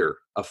after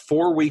a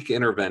 4-week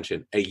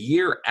intervention, a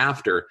year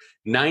after,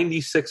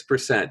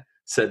 96%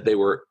 said they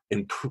were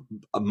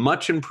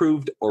much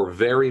improved or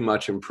very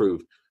much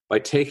improved by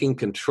taking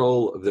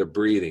control of their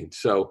breathing.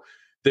 So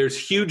there's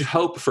huge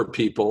hope for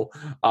people.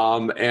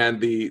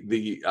 And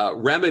the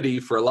remedy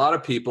for a lot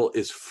of people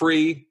is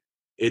free.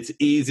 It's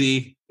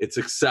easy. It's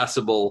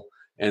accessible.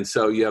 And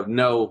so you have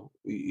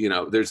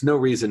there's no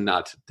reason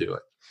not to do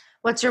it.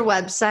 What's your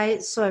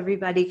website so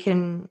everybody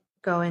can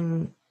go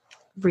and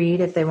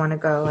read if they want to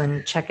go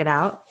and check it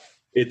out?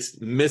 It's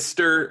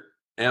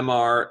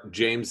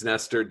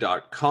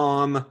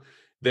mrjamesnestor.com.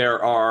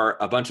 There are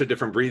a bunch of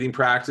different breathing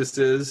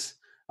practices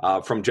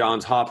from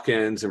Johns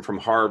Hopkins and from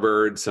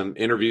Harvard, some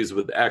interviews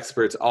with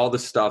experts. All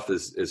this stuff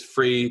is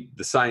free.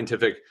 The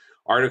scientific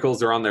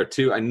articles are on there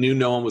too. I knew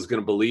no one was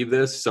going to believe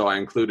this, so I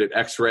included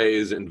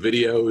x-rays and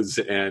videos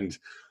and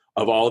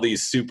of all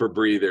these super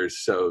breathers,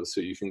 so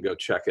you can go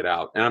check it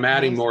out. And I'm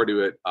adding more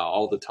to it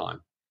all the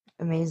time.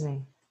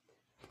 Amazing.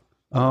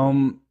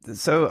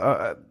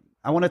 So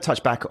I want to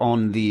touch back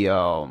on the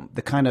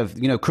kind of,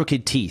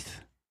 crooked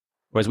teeth,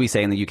 or as we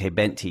say in the UK,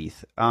 bent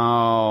teeth.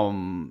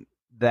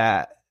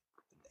 That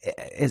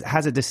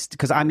has a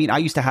because I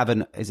used to have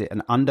an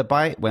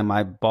underbite where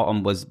my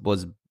bottom was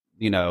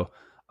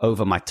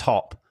over my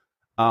top.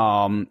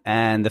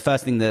 And the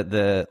first thing that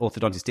the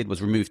orthodontist did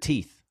was remove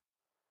teeth.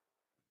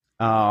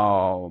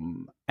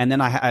 And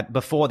then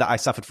before that, I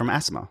suffered from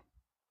asthma.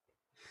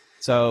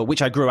 So,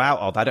 which I grew out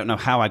of. I don't know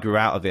how I grew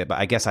out of it, but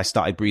I guess I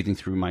started breathing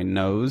through my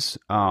nose.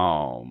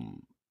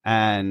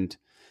 And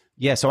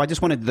yeah, so I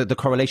just wanted the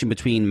correlation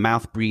between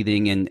mouth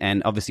breathing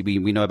and obviously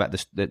we know about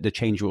the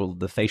change of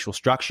the facial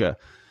structure.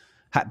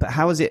 But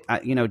how is it,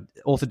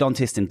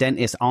 orthodontists and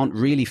dentists aren't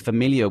really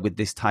familiar with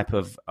this type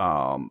of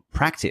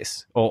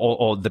practice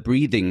or the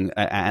breathing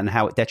and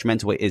how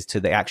detrimental it is to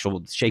the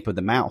actual shape of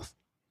the mouth?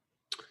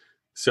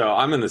 So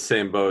I'm in the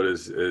same boat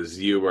as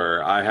you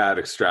were. I had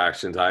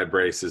extractions, I had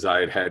braces, I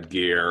had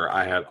headgear,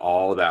 I had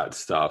all that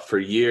stuff for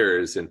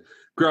years. And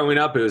growing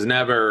up, it was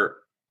never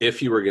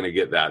if you were going to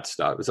get that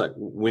stuff. It's like,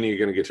 when are you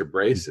going to get your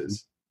braces?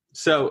 Mm-hmm.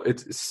 So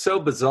it's so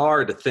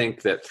bizarre to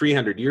think that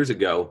 300 years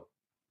ago,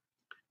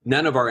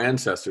 none of our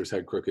ancestors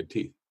had crooked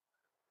teeth,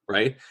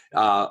 right?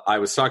 I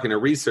was talking to a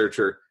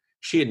researcher.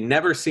 She had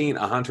never seen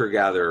a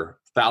hunter-gatherer,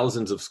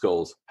 thousands of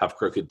skulls, have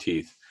crooked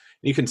teeth.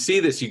 And you can see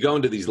this. You go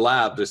into these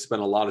labs. I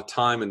spent a lot of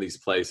time in these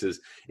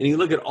places. And you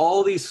look at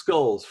all these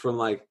skulls from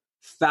like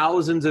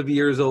thousands of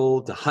years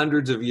old to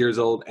hundreds of years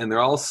old, and they're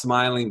all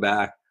smiling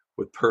back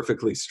with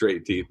perfectly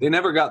straight teeth. They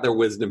never got their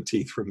wisdom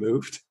teeth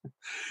removed,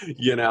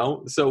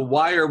 So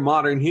why are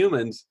modern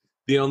humans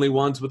the only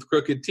ones with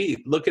crooked teeth?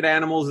 Look at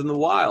animals in the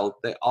wild.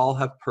 They all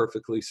have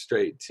perfectly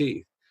straight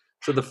teeth.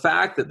 So the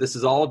fact that this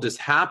has all just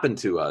happened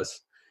to us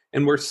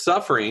and we're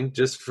suffering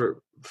just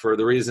for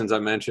the reasons I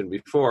mentioned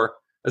before,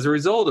 as a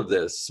result of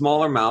this,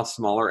 smaller mouth,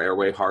 smaller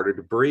airway, harder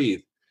to breathe,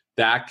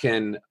 that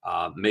can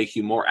make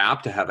you more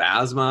apt to have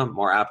asthma,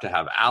 more apt to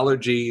have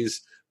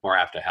allergies, more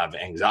apt to have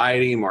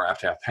anxiety, more apt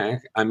to have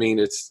panic. I mean,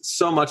 it's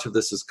so much of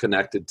this is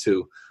connected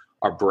to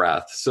our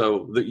breath.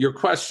 So your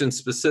question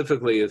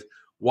specifically is,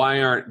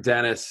 why aren't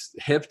dentists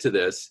hip to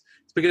this?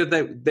 It's because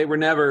they were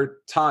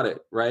never taught it,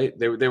 right?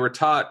 They were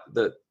taught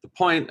the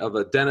point of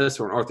a dentist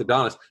or an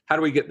orthodontist, how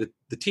do we get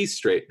the teeth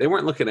straight? They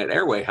weren't looking at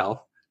airway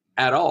health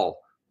at all.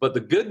 But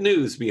the good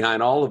news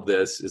behind all of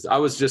this is I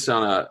was just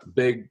on a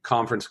big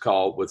conference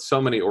call with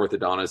so many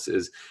orthodontists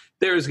is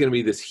there's going to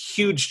be this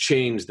huge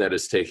change that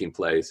is taking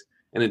place.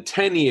 And in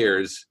 10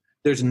 years,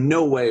 there's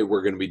no way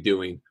we're going to be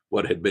doing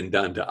what had been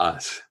done to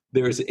us.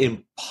 There's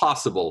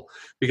impossible,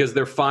 because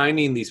they're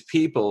finding these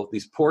people,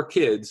 these poor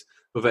kids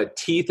who've had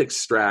teeth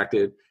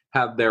extracted,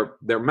 have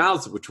their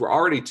mouths, which were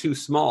already too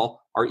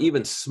small, are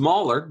even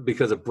smaller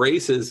because of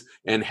braces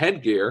and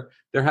headgear.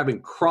 They're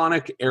having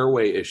chronic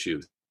airway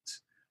issues.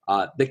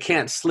 They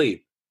can't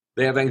sleep.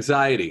 They have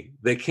anxiety.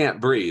 They can't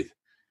breathe.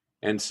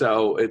 And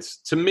so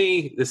to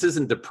me, this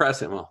isn't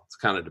depressing. Well, it's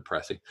kind of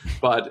depressing,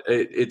 but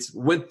it's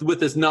with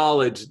this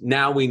knowledge,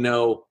 now we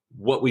know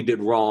what we did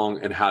wrong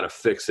and how to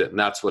fix it. And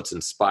that's what's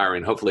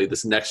inspiring. Hopefully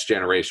this next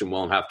generation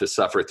won't have to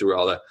suffer through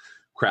all the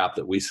crap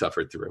that we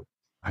suffered through.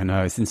 I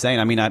know, it's insane.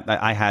 I mean,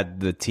 I had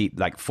the teeth,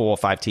 like 4 or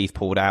 5 teeth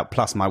pulled out,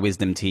 plus my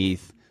wisdom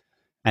teeth.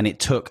 And it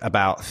took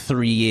about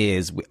 3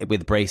 years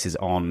with braces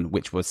on,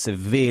 which was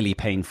severely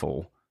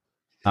painful.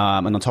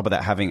 And on top of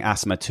that, having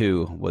asthma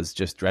too was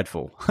just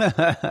dreadful.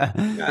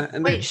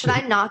 Wait, should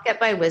I not get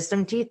my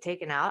wisdom teeth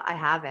taken out? I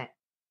haven't.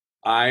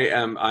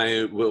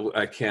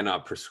 I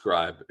cannot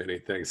prescribe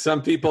anything.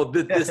 Some people,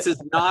 this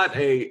is not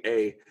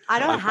I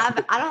don't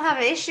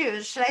have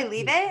issues. Should I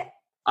leave it?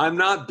 I'm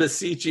not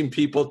beseeching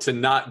people to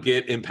not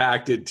get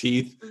impacted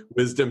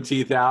wisdom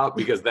teeth out,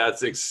 because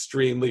that's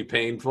extremely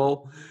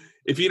painful.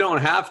 If you don't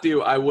have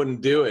to, I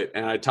wouldn't do it.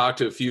 And I talked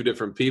to a few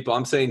different people.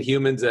 I'm saying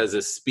humans as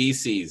a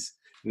species,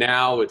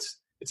 now it's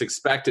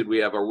expected we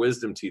have our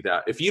wisdom teeth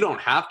out. If you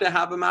don't have to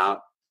have them out,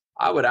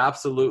 I would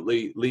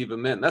absolutely leave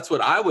them in. That's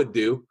what I would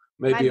do.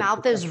 Maybe my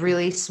mouth is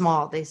really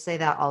small. They say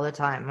that all the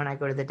time when I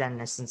go to the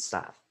dentist and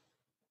stuff.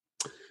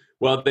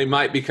 Well, they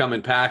might become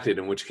impacted,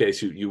 in which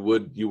case you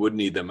would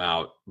need them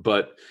out.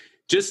 But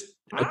just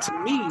to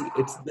me,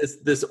 it's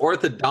this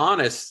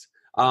orthodontist,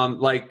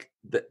 like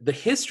the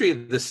history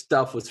of this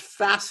stuff was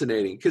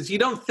fascinating, because you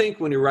don't think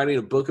when you're writing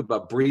a book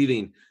about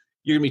breathing,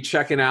 you're going to be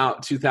checking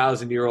out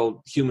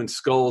 2,000-year-old human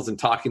skulls and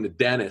talking to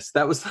dentists.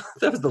 That was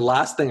the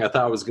last thing I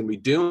thought I was going to be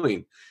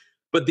doing.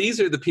 But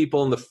these are the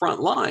people in the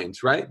front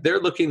lines, right? They're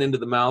looking into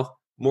the mouth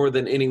more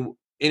than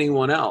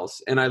anyone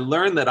else. And I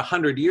learned that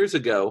 100 years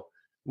ago,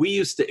 we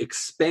used to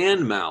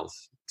expand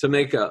mouths to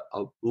make a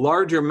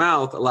larger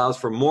mouth allows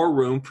for more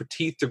room for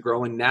teeth to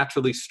grow in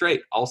naturally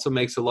straight, also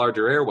makes a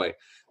larger airway.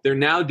 They're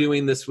now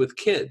doing this with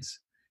kids.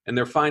 And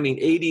they're finding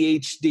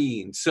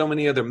ADHD and so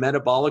many other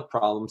metabolic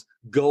problems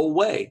go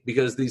away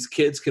because these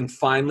kids can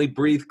finally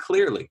breathe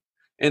clearly.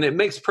 And it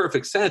makes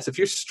perfect sense. If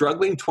you're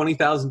struggling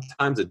 20,000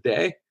 times a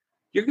day,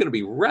 you're going to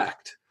be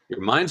wrecked.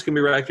 Your mind's going to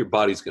be wrecked. Your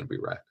body's going to be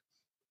wrecked.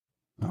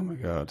 Oh my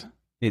God.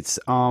 It's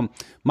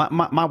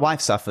my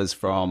wife suffers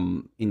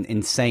from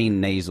insane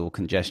nasal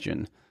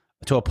congestion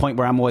to a point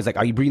where I'm always like,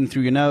 are you breathing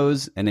through your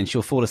nose? And then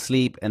she'll fall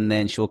asleep, and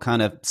then she'll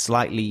kind of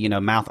slightly,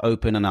 mouth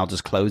open, and I'll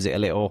just close it a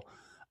little.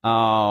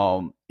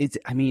 And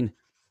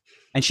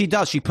she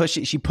does. She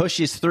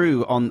pushes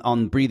through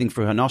on breathing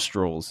through her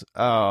nostrils.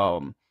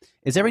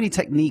 Is there any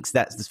techniques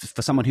that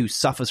for someone who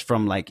suffers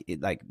from like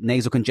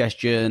nasal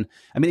congestion?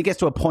 I mean, it gets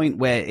to a point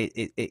where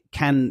it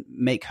can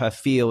make her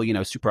feel,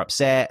 super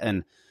upset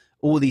and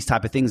all these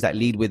type of things that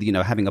lead with,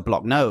 having a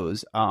blocked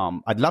nose.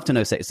 I'd love to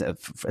know,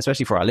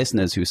 especially for our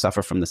listeners who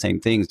suffer from the same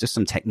things, just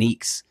some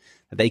techniques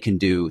that they can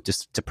do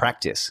just to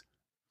practice.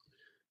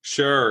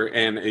 Sure.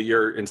 And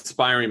you're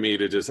inspiring me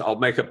to I'll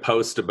make a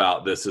post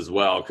about this as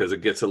well, because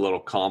it gets a little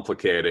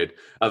complicated,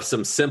 of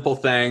some simple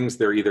things.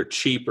 They're either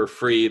cheap or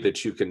free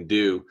that you can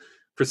do.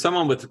 For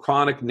someone with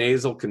chronic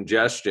nasal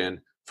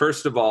congestion,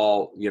 first of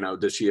all,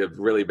 does she have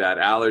really bad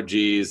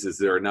allergies? Is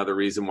there another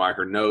reason why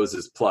her nose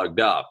is plugged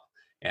up?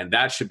 And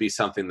that should be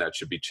something that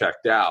should be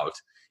checked out.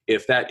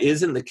 If that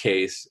isn't the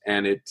case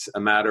and it's a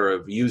matter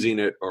of using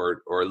it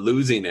or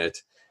losing it,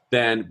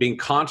 then being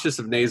conscious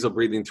of nasal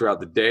breathing throughout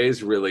the day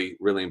is really,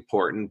 really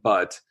important.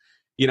 But,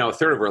 a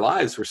third of our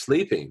lives we're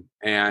sleeping.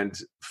 And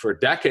for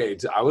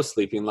decades, I was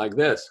sleeping like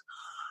this,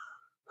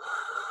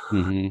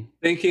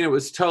 thinking it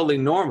was totally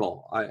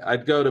normal.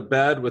 I'd go to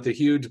bed with a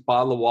huge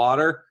bottle of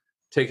water,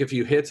 take a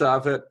few hits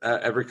of it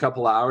every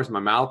couple hours. My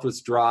mouth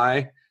was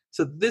dry.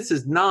 So this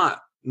is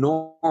not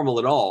normal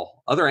at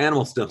all. Other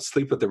animals don't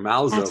sleep with their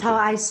mouths open. That's how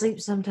I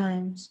sleep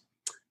sometimes.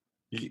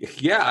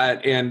 Yeah,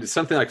 and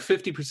something like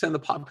 50% of the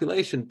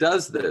population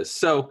does this.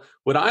 So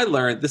what I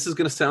learned, this is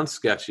going to sound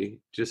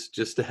sketchy,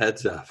 just a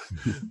heads up,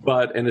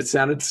 and it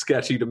sounded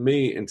sketchy to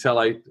me until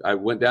I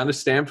went down to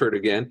Stanford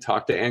again,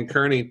 talked to Ann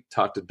Kearney,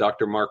 talked to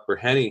Dr. Mark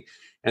Burhenny,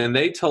 and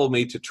they told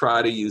me to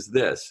try to use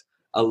this,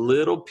 a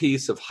little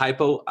piece of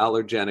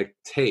hypoallergenic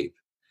tape,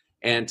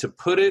 and to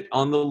put it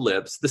on the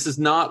lips. This is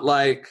not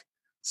like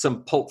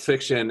some Pulp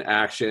Fiction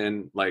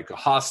action, like a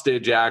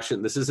hostage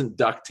action. This isn't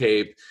duct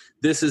tape.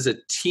 This is a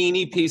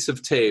teeny piece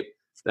of tape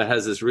that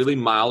has this really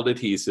mild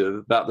adhesive,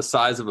 about the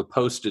size of a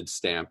postage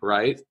stamp,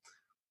 right?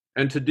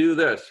 And to do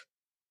this,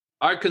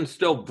 I can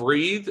still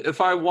breathe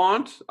if I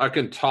want. I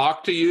can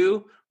talk to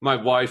you. My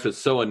wife is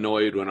so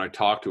annoyed when I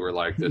talk to her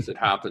like this. It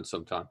happens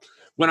sometimes.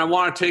 When I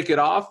want to take it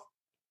off,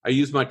 I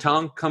use my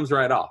tongue, comes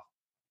right off.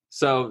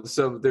 So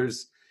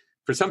there's,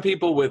 for some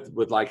people with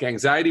like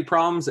anxiety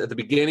problems at the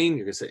beginning,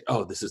 you're going to say,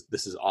 oh, this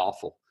is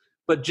awful.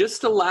 But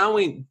just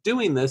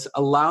doing this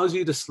allows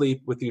you to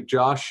sleep with your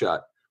jaw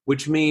shut,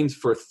 which means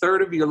for a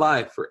third of your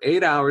life, for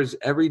 8 hours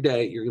every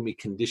day, you're going to be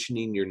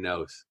conditioning your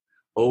nose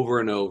over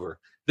and over.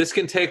 This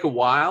can take a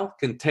while,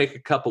 can take a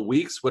couple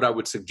weeks. What I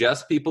would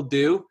suggest people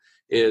do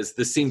is,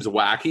 this seems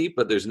wacky,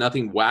 but there's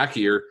nothing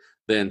wackier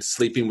than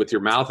sleeping with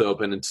your mouth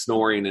open and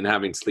snoring and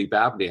having sleep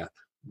apnea.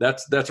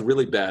 That's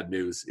really bad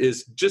news.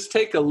 Is just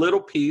take a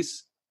little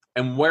piece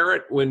and wear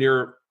it when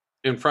you're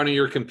in front of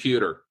your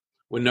computer,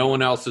 when no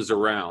one else is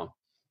around.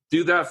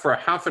 Do that for a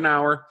half an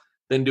hour,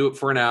 then do it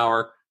for an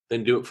hour,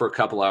 then do it for a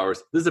couple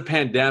hours. This is a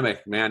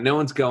pandemic, man. No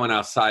one's going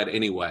outside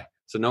anyway,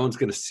 so no one's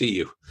going to see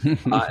you.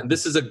 And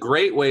this is a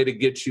great way to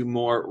get you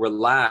more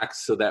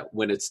relaxed, so that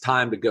when it's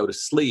time to go to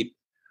sleep,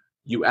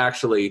 you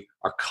actually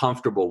are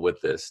comfortable with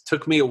this.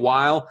 Took me a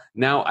while.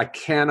 Now I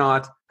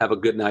cannot have a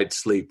good night's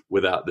sleep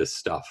without this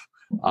stuff.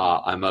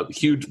 I'm a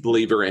huge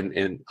believer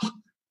in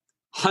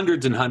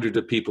hundreds and hundreds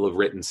of people have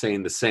written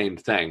saying the same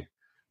thing,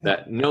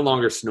 that no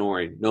longer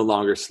snoring, no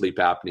longer sleep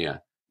apnea,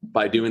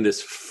 by doing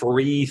this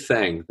free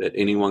thing that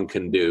anyone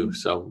can do.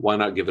 So why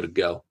not give it a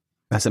go?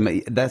 That's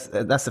amazing. That's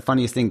the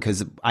funniest thing,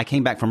 because I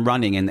came back from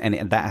running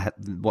and that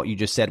what you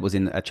just said was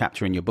in a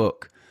chapter in your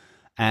book.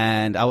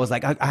 And I was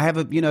like, I have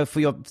a, for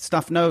your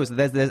stuffed nose,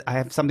 I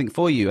have something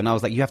for you. And I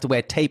was like, you have to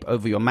wear tape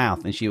over your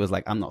mouth. And she was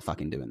like, I'm not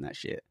fucking doing that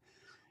shit.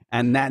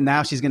 And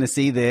now she's going to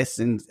see this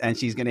and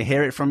she's going to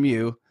hear it from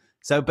you.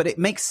 So, but it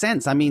makes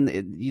sense. I mean,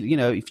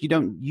 if you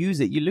don't use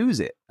it, you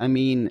lose it. I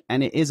mean,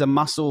 and it is a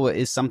muscle. It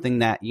is something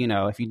that,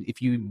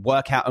 if you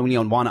work out only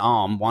on one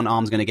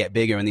arm's going to get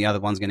bigger and the other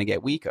one's going to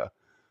get weaker.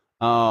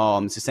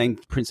 It's the same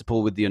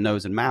principle with your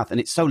nose and mouth. And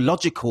it's so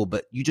logical,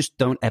 but you just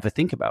don't ever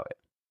think about it.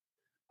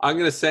 I'm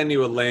going to send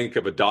you a link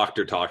of a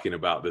doctor talking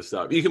about this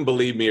stuff. You can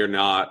believe me or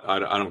not. I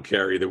don't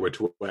care either which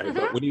way.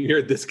 But when you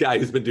hear this guy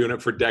who's been doing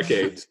it for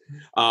decades,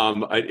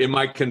 it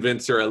might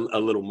convince her a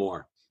little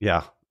more.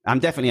 Yeah. I'm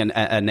definitely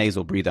a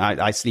nasal breather.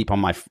 I sleep on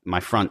my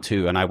front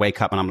too, and I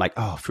wake up and I'm like,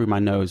 oh, through my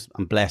nose.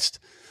 I'm blessed.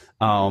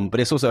 But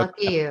it's also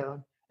Lucky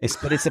you. It's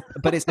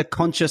a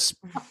conscious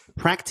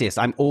practice.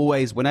 I'm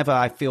always, whenever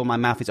I feel my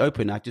mouth is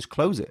open, I just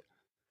close it.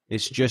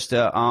 It's just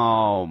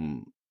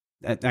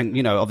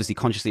and obviously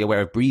consciously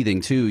aware of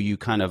breathing too. You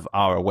kind of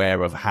are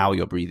aware of how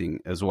you're breathing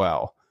as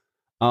well.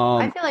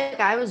 I feel like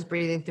I was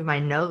breathing through my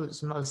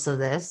nose most of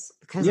this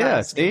because I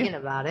was thinking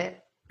about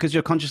it. Because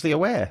you're consciously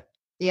aware.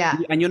 Yeah.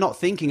 And you're not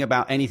thinking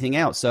about anything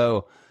else.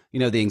 So,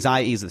 the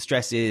anxieties, the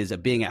stresses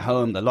of being at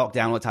home, the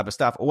lockdown, all that type of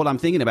stuff, all I'm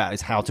thinking about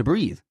is how to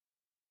breathe.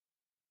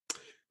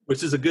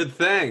 Which is a good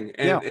thing.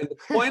 And the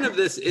point of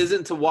this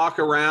isn't to walk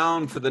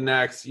around for the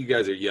next, you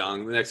guys are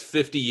young, the next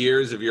 50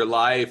 years of your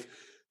life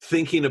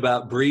thinking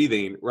about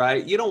breathing,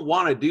 right? You don't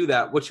want to do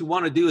that. What you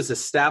want to do is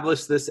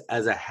establish this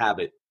as a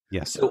habit.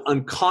 Yes. So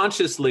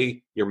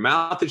unconsciously, your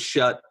mouth is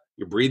shut,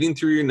 you're breathing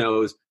through your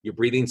nose, you're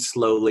breathing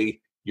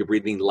slowly, you're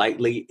breathing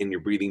lightly, and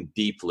you're breathing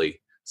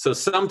deeply. So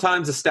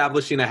sometimes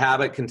establishing a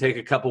habit can take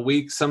a couple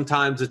weeks.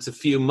 Sometimes it's a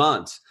few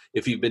months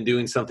if you've been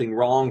doing something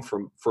wrong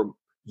for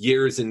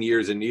years and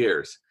years and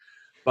years.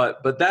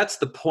 But that's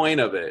the point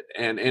of it.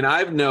 And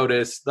I've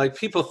noticed, like,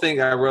 people think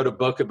I wrote a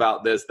book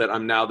about this, that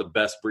I'm now the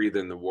best breather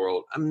in the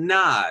world. I'm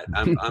not.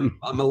 I'm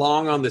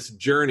along on this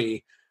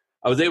journey.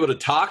 I was able to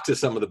talk to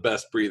some of the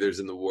best breathers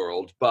in the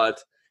world,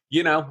 but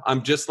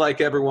I'm just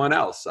like everyone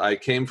else. I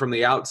came from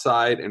the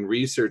outside and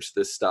researched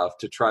this stuff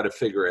to try to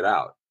figure it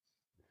out.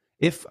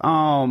 If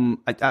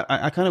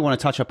I kind of want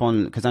to touch up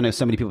on, because I know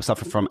so many people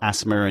suffer from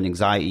asthma and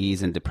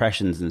anxieties and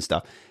depressions and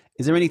stuff.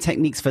 Is there any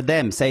techniques for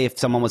them? Say if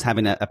someone was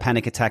having a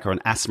panic attack or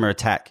an asthma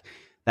attack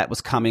that was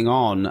coming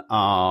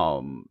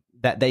on,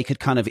 that they could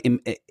kind of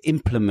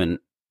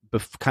implement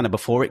kind of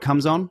before it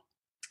comes on?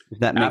 If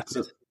that makes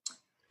sense.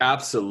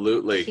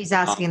 Absolutely. He's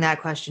asking that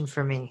question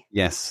for me.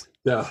 Yes.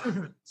 Yeah.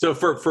 So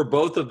for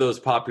both of those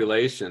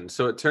populations,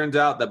 so it turns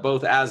out that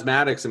both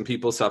asthmatics and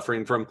people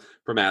suffering from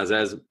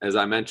asthma, as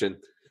I mentioned,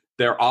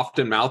 they're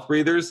often mouth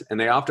breathers, and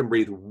they often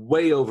breathe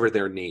way over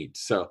their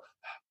needs. So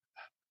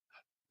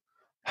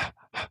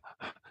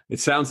it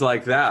sounds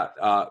like that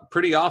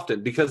pretty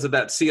often because of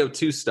that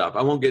CO2 stuff.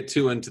 I won't get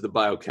too into the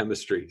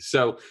biochemistry.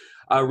 So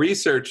a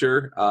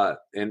researcher,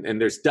 and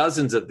there's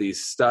dozens of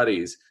these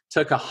studies,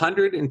 took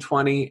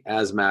 120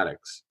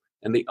 asthmatics,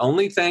 and the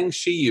only thing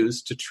she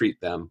used to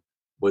treat them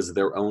was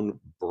their own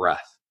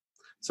breath.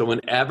 So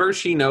whenever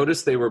she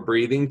noticed they were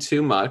breathing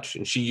too much,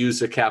 and she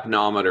used a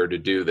capnometer to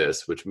do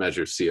this, which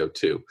measures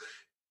CO2,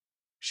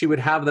 she would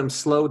have them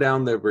slow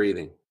down their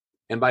breathing.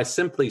 And by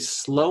simply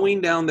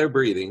slowing down their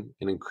breathing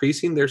and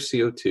increasing their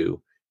CO2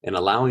 and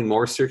allowing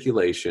more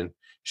circulation,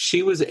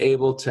 she was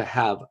able to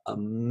have a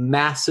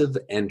massive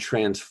and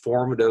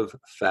transformative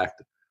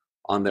effect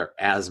on their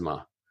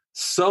asthma.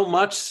 So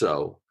much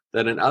so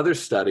that in other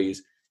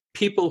studies,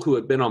 people who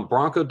had been on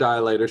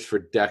bronchodilators for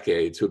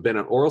decades, who have been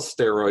on oral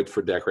steroids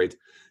for decades,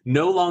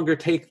 no longer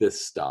take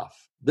this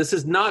stuff. This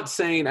is not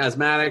saying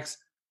asthmatics,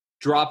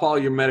 drop all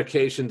your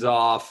medications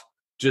off,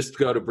 just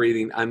go to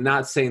breathing. I'm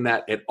not saying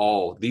that at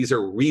all. These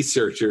are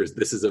researchers.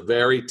 This is a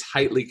very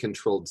tightly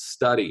controlled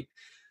study.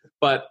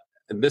 But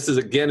and this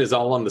is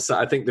all on the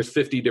side. I think there's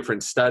 50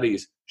 different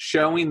studies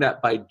showing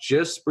that by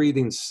just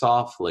breathing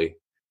softly,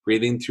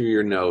 breathing through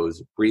your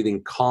nose,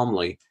 breathing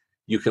calmly,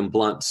 you can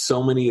blunt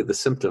so many of the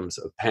symptoms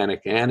of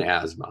panic and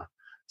asthma.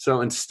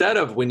 So instead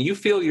of, when you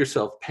feel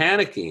yourself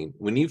panicking,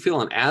 when you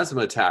feel an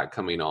asthma attack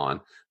coming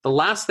on, the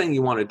last thing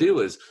you want to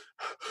do is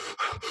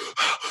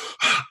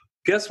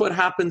guess what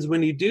happens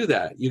when you do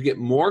that? You get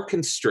more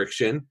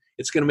constriction.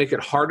 It's going to make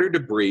it harder to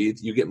breathe.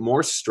 You get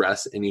more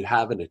stress, and you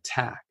have an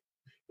attack.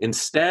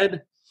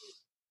 Instead,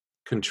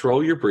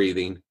 control your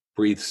breathing.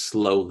 Breathe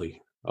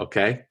slowly,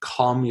 okay?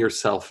 Calm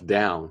yourself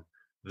down.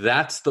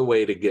 That's the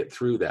way to get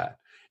through that.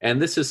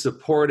 And this is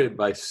supported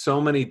by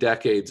so many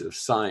decades of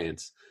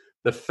science.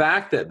 The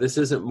fact that this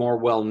isn't more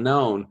well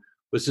known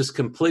was just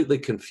completely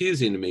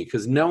confusing to me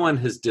because no one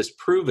has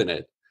disproven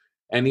it.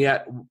 And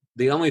yet,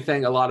 the only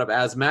thing a lot of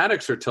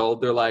asthmatics are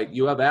told, they're like,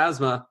 you have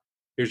asthma,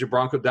 here's your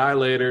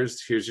bronchodilators,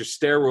 here's your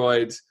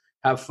steroids,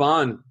 have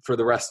fun for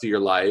the rest of your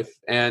life.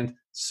 And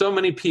so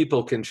many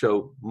people can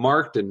show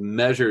marked and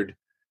measured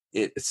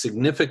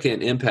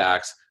significant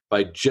impacts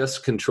by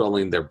just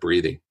controlling their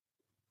breathing.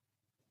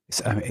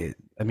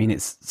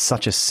 It's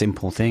such a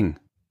simple thing.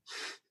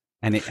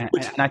 And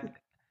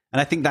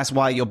I think that's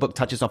why your book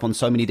touches up on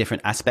so many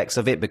different aspects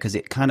of it, because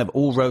it kind of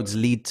all roads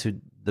lead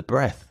to the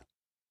breath.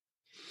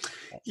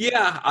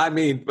 Yeah,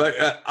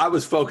 but I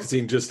was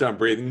focusing just on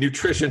breathing.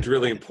 Nutrition's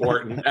really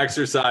important.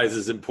 Exercise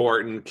is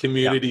important.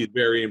 Community is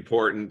very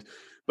important.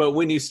 But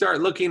when you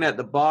start looking at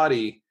the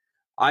body,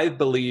 I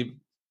believe,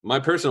 my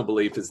personal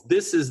belief is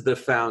this is the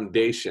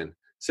foundation.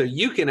 So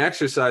you can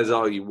exercise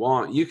all you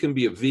want. You can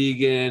be a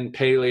vegan,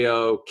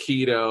 paleo,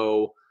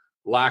 keto,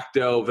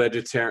 lacto,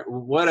 vegetarian,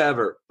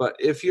 whatever. But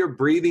if your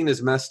breathing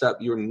is messed up,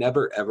 you're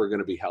never, ever going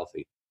to be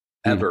healthy,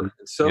 ever.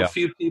 Mm-hmm. So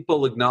few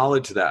people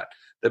acknowledge that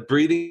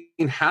breathing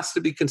has to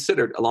be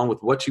considered along with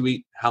what you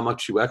eat, how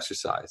much you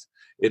exercise.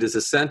 It is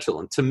essential.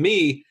 And to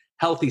me,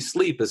 healthy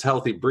sleep is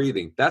healthy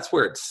breathing. That's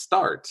where it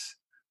starts,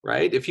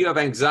 right? If you have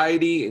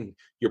anxiety and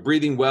you're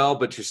breathing well,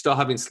 but you're still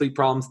having sleep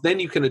problems, then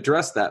you can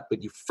address that.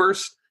 But you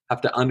first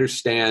have to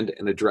understand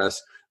and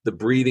address the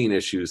breathing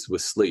issues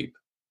with sleep.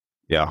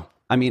 Yeah.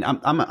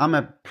 I'm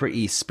a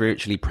pretty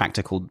spiritually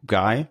practical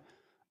guy.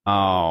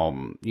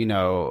 In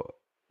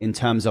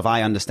terms of,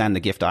 I understand the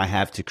gift I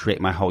have to create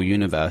my whole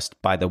universe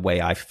by the way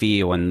I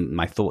feel and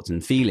my thoughts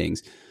and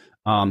feelings.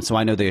 So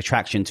I know the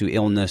attraction to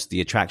illness, the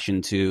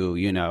attraction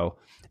to,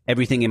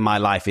 everything in my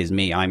life is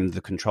me. I'm the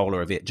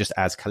controller of it, just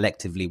as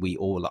collectively we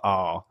all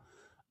are.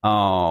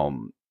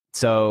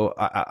 So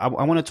I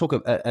want to talk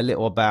a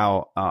little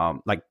about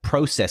like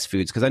processed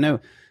foods, because I know,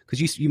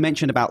 because you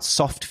mentioned about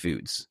soft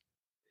foods,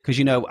 because,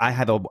 I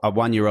have a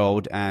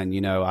 1-year-old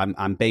and,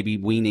 I'm baby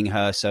weaning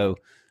her. So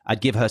I'd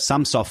give her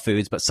some soft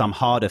foods, but some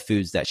harder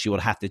foods that she will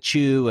have to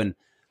chew.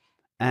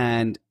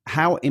 And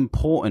how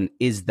important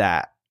is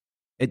that?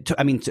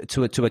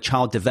 to a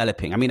child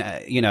developing? I mean,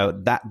 I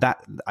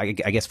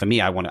guess for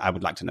me, I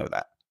would like to know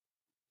that.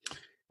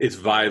 It's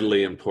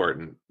vitally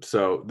important.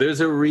 So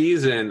there's a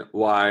reason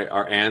why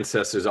our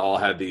ancestors all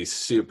had these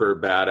super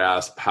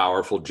badass,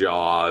 powerful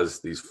jaws,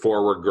 these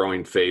forward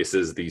growing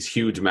faces, these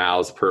huge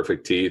mouths,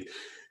 perfect teeth.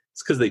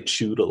 It's because they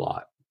chewed a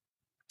lot.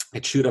 They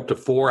chewed up to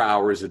 4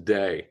 hours a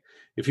day.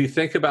 If you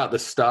think about the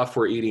stuff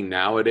we're eating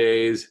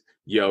nowadays,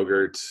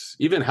 yogurts,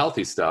 even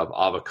healthy stuff,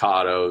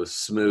 avocados,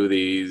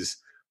 smoothies,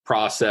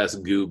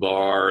 processed goo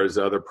bars,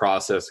 other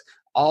processed,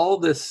 all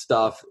this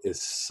stuff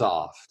is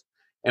soft.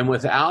 And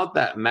without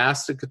that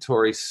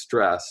masticatory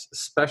stress,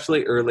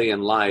 especially early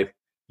in life,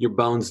 your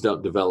bones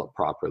don't develop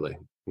properly,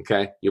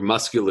 okay? Your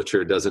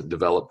musculature doesn't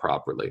develop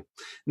properly. And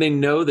they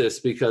know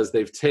this because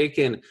they've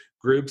taken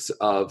groups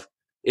of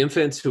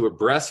infants who are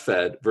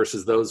breastfed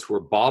versus those who are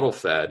bottle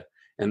fed.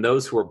 And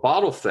those who are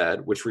bottle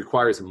fed, which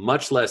requires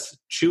much less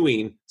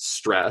chewing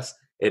stress,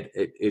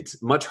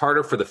 it's much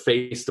harder for the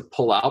face to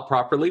pull out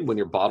properly when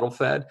you're bottle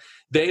fed.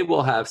 They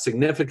will have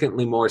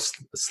significantly more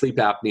sleep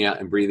apnea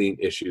and breathing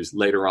issues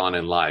later on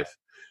in life.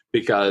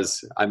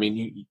 Because, I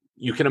mean,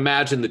 you can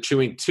imagine the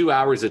chewing 2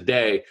 hours a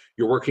day,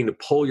 you're working to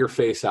pull your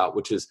face out,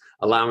 which is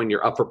allowing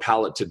your upper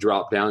palate to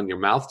drop down, your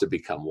mouth to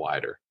become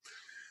wider.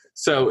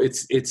 So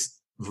it's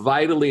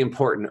vitally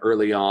important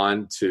early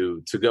on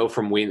to go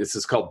from weaning. This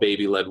is called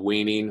baby-led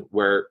weaning,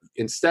 where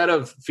instead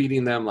of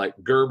feeding them like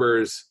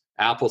Gerber's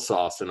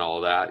applesauce and all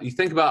of that, you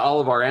think about all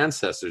of our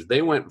ancestors.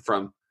 They went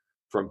from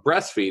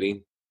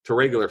breastfeeding to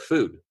regular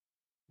food.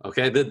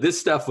 Okay, this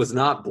stuff was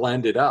not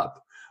blended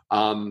up,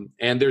 and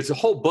there's a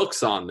whole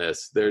books on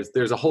this.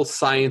 There's a whole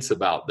science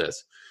about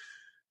this.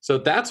 So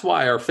that's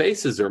why our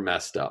faces are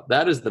messed up.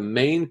 That is the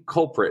main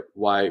culprit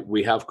why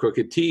we have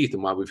crooked teeth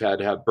and why we've had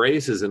to have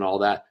braces and all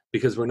that,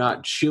 because we're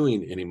not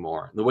chewing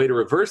anymore. And the way to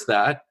reverse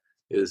that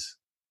is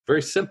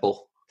very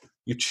simple.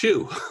 You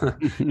chew.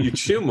 You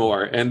chew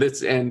more, and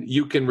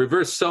you can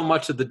reverse so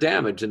much of the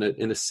damage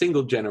in a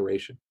single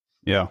generation.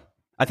 Yeah,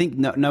 I think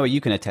Noah,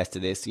 you can attest to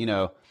this.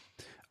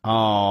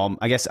 I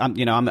guess I'm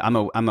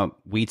a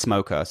weed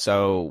smoker.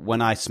 So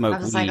when I smoke, I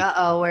was like,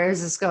 where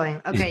is this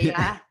going? Okay,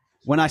 yeah.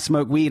 When I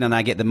smoke weed and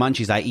I get the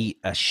munchies, I eat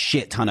a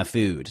shit ton of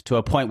food to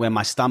a point where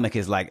my stomach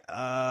is like, So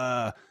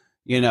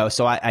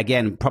I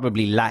again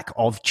probably lack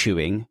of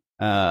chewing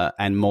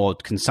and more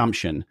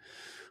consumption.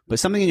 But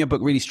something in your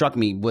book really struck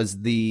me was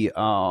if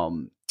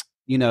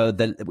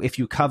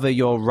you cover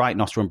your right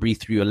nostril and breathe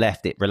through your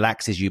left, it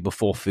relaxes you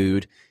before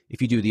food.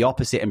 If you do the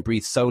opposite and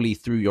breathe solely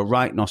through your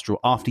right nostril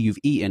after you've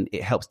eaten,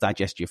 it helps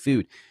digest your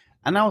food.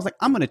 And I was like,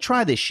 I'm going to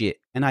try this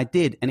shit. And I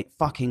did, and it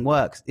fucking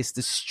works. It's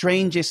the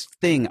strangest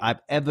thing I've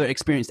ever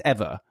experienced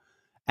ever.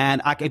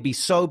 And I could be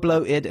so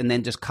bloated and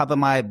then just cover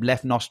my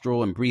left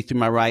nostril and breathe through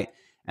my right.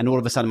 And all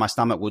of a sudden my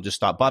stomach will just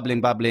start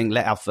bubbling,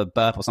 let out a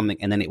burp or something,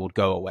 and then it would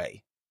go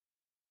away.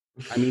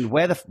 I mean,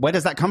 where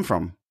does that come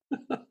from?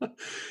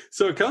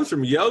 So it comes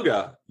from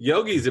yoga.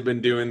 Yogis have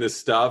been doing this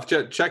stuff.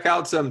 Check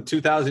out some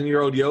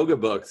 2,000-year-old yoga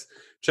books.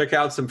 Check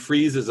out some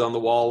friezes on the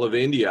wall of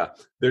India.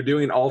 They're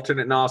doing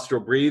alternate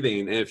nostril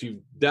breathing. And if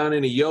you've done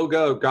any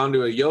yoga or gone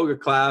to a yoga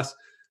class,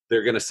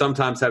 they're going to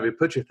sometimes have you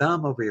put your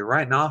thumb over your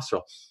right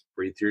nostril,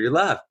 breathe through your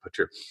left, put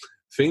your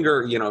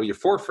finger, your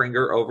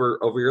forefinger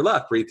over your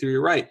left, breathe through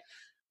your right.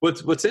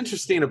 What's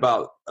interesting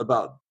about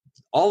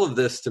all of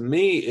this to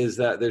me is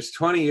that there's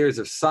 20 years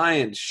of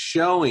science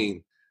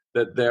showing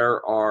that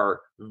there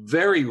are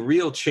very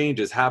real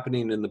changes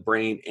happening in the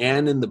brain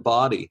and in the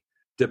body,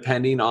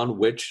 depending on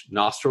which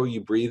nostril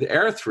you breathe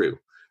air through.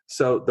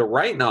 So the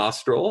right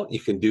nostril, you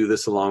can do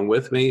this along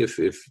with me if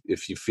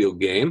you feel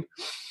game,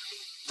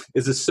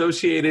 is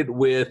associated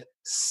with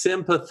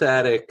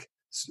sympathetic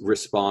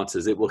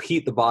responses. It will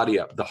heat the body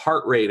up. The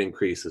heart rate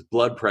increases,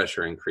 blood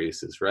pressure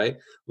increases, right?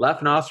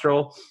 Left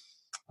nostril,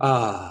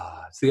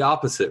 it's the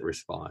opposite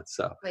response.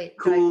 So wait,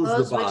 cools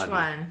close the body. Which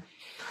one?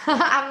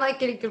 I'm like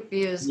getting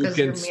confused because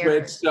you can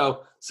switch.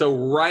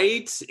 So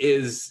right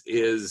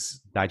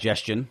is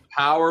digestion,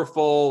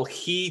 powerful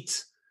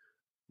heat,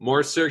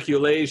 more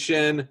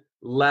circulation.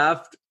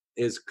 Left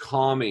is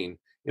calming.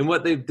 And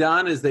what they've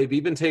done is they've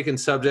even taken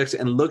subjects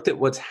and looked at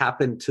what's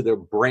happened to their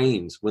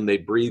brains when they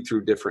breathe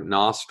through different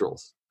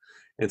nostrils.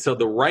 And so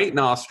the right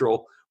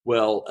nostril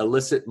will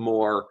elicit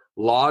more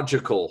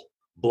logical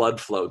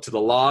blood flow to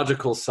the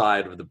logical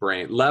side of the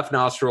brain. Left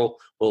nostril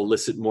will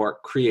elicit more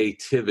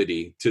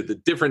creativity to the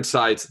different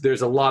sides.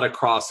 There's a lot of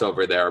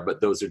crossover there,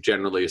 but those are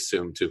generally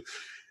assumed to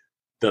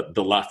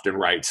the left and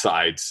right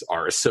sides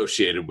are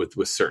associated with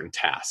certain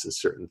tasks and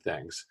certain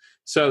things.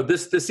 So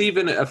this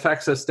even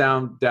affects us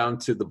down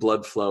to the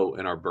blood flow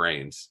in our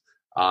brains.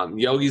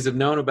 Yogis have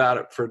known about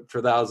it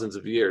for thousands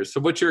of years.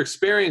 So what you're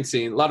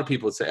experiencing, a lot of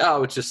people would say,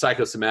 oh, it's just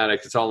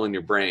psychosomatic. It's all in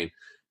your brain.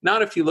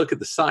 Not if you look at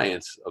the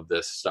science of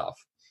this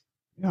stuff.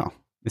 Yeah.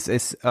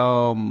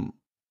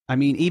 I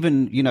mean,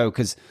 even,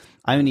 because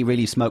I only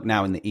really smoke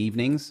now in the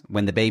evenings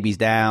when the baby's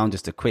down,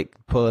 just a quick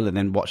pull and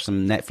then watch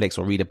some Netflix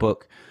or read a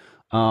book.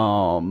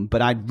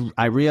 But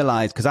I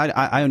realized, because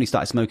I only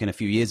started smoking a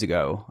few years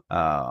ago,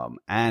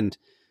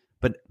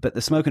 but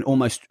the smoking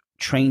almost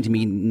trained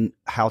me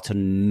how to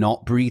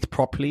not breathe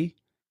properly,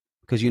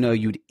 because,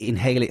 you'd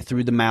inhale it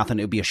through the mouth and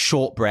it would be a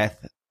short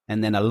breath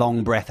and then a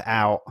long breath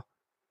out.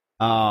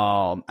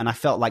 And I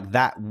felt like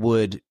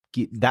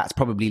that's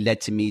probably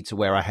led to me to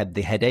where I had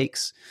the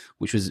headaches,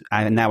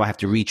 and now I have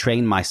to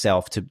retrain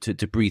myself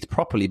to breathe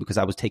properly because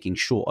I was taking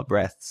shorter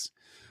breaths.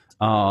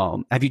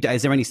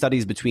 Is there any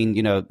studies between,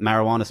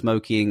 marijuana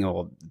smoking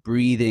or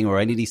breathing or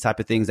any of these type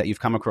of things that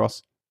you've come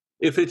across?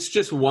 If it's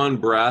just one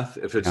breath,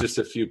 if it's just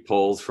a few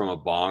pulls from a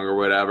bong or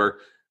whatever,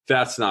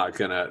 that's not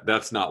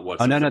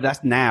what's. Oh, no,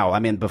 that's now. I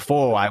mean,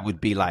 before I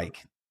would be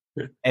like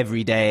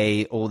every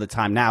day, all the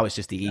time. Now it's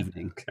just the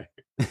evening. Okay.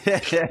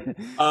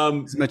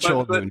 It's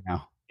mature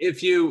now.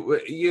 If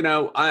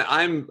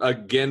I'm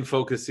again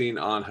focusing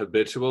on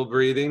habitual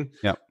breathing.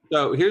 Yeah.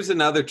 So here's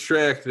another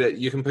trick that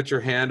you can put your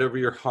hand over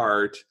your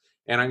heart,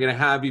 and I'm going to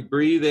have you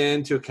breathe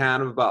in to a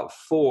count of about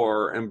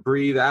 4 and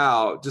breathe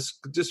out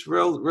just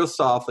real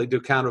softly to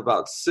a count of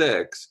about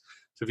 6.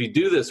 So if you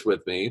do this with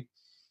me,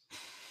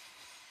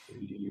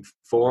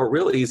 4,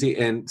 real easy,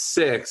 and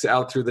 6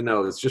 out through the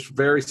nose, just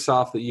very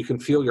softly. You can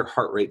feel your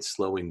heart rate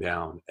slowing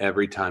down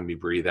every time you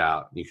breathe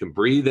out. You can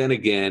breathe in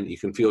again. You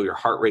can feel your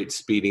heart rate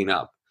speeding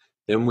up.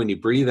 Then when you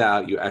breathe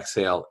out, you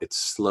exhale, it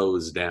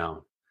slows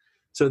down.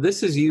 So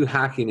this is you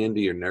hacking into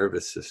your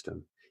nervous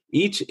system.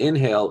 Each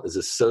inhale is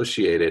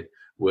associated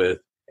with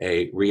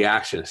a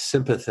reaction, a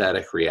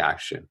sympathetic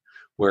reaction,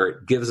 where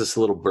it gives us a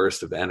little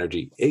burst of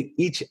energy.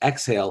 Each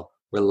exhale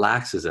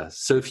relaxes us.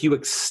 So if you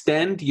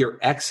extend your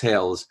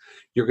exhales,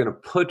 you're going to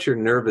put your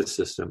nervous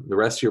system, the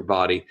rest of your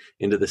body,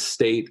 into the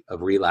state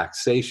of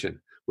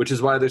relaxation, which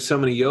is why there's so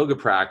many yoga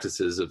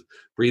practices of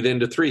breathe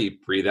into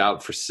 3, breathe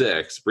out for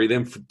 6, breathe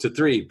in to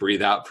 3,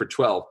 breathe out for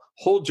 12,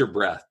 hold your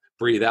breath,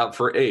 breathe out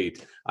for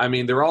 8. I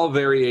mean, they're all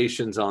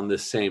variations on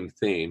this same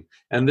theme.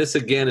 And this,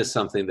 again, is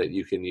something that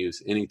you can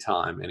use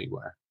anytime,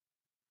 anywhere.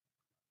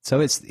 So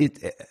it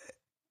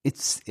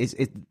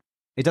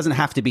doesn't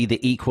have to be the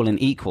equal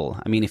and equal.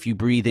 I mean, if you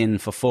breathe in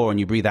for 4 and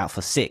you breathe out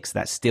for 6,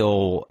 that's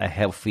still a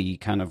healthy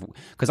kind of,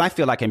 because I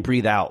feel like I can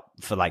breathe out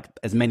for like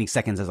as many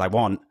seconds as I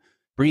want.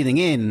 Breathing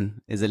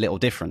in is a little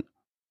different.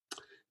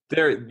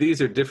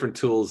 These are different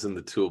tools in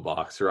the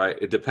toolbox, right?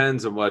 It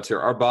depends on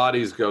our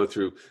bodies go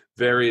through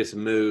various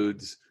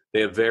moods.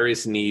 They have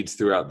various needs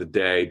throughout the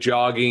day.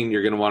 Jogging,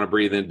 you're going to want to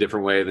breathe in a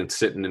different way than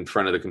sitting in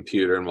front of the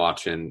computer and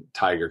watching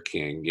Tiger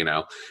King,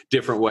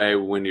 different way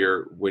when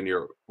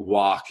you're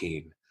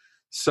walking.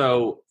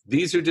 So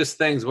these are just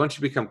things, once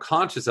you become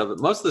conscious of it,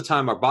 most of the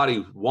time our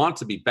body wants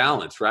to be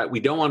balanced, right? We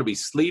don't want to be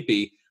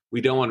sleepy. We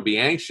don't want to be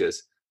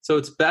anxious. So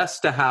it's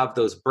best to have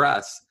those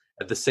breaths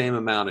at the same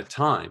amount of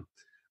time.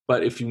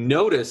 But if you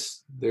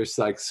notice there's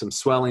like some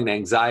swelling,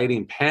 anxiety,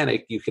 and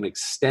panic, you can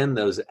extend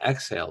those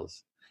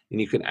exhales and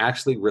you can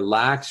actually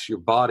relax your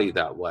body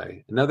that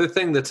way. Another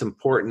thing that's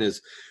important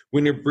is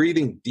when you're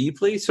breathing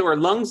deeply, so our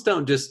lungs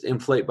don't just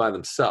inflate by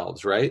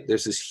themselves, right?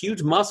 There's this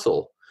huge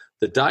muscle,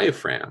 the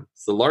diaphragm.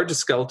 It's the largest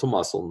skeletal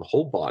muscle in the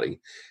whole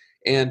body.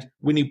 And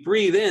when you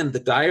breathe in, the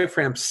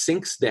diaphragm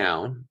sinks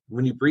down.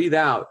 When you breathe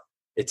out,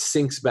 it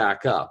sinks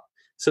back up.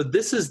 So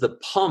this is the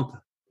pump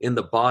in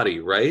the body,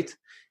 right?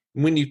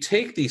 When you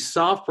take these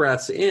soft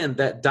breaths in,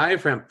 that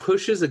diaphragm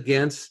pushes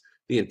against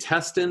the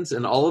intestines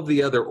and all of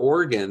the other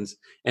organs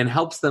and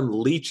helps them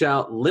leach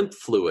out lymph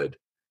fluid.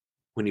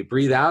 When you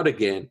breathe out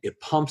again,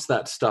 it pumps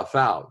that stuff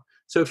out.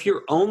 So if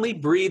you're only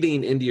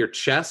breathing into your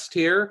chest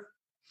here,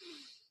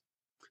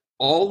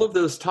 all of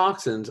those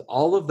toxins,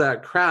 all of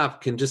that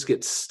crap can just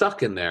get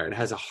stuck in there. It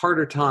has a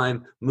harder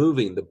time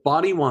moving. The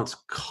body wants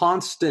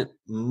constant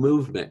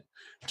movement.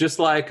 Just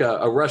like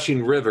a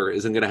rushing river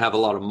isn't going to have a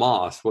lot of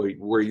moss,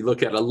 where you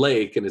look at a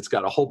lake and it's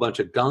got a whole bunch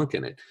of gunk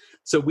in it.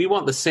 So we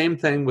want the same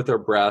thing with our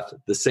breath,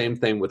 the same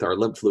thing with our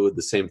lymph fluid,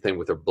 the same thing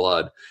with our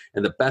blood.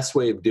 And the best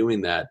way of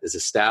doing that is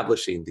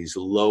establishing these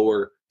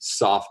lower,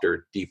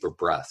 softer, deeper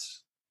breaths.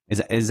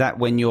 Is that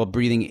when you're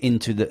breathing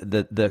into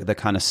the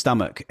kind of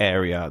stomach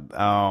area?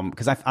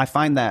 Because I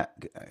find that,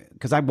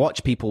 because I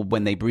watch people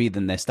when they breathe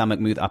and their stomach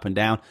moves up and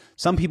down.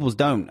 Some people's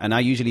don't, and I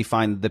usually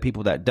find the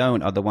people that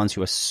don't are the ones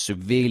who are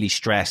severely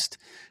stressed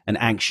and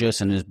anxious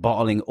and is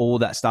bottling all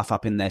that stuff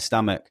up in their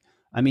stomach.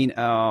 I mean,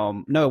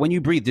 no, when you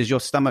breathe, does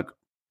your stomach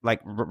like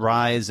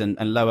rise and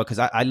lower? Because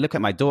I look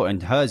at my daughter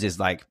and hers is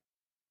like,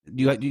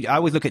 I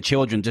always look at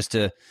children just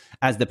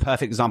as the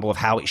perfect example of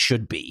how it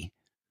should be,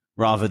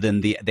 rather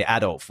than the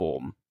adult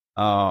form.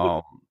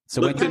 So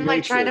when I'm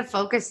like trying to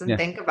focus and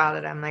think about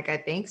it, I'm like, I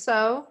think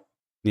so.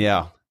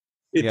 Yeah.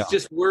 It's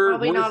just we're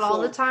probably not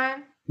all the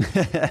time.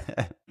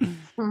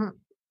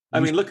 I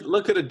mean,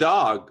 look at a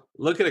dog.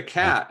 Look at a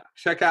cat.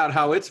 Check out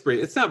how it's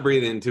breathing. It's not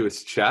breathing into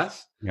its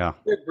chest. Yeah.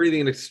 They're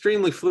breathing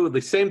extremely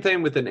fluidly. Same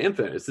thing with an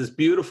infant. It's this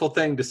beautiful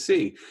thing to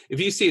see. If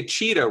you see a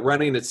cheetah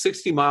running at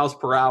 60 miles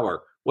per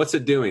hour, what's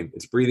it doing?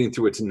 It's breathing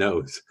through its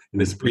nose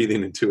and it's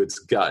breathing into its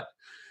gut.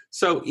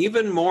 So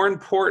even more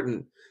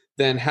important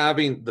than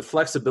having the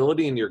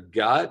flexibility in your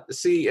gut,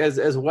 see,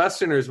 as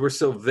Westerners, we're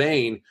so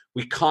vain.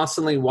 We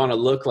constantly want to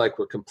look like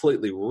we're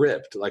completely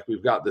ripped, like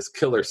we've got this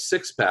killer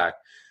six-pack.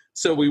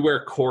 So we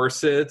wear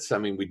corsets. I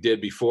mean, we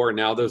did before.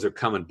 Now those are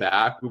coming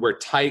back. We wear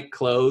tight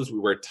clothes. We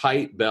wear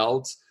tight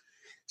belts.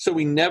 So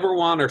we never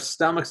want our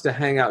stomachs to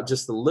hang out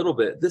just a little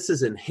bit. This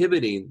is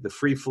inhibiting the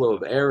free flow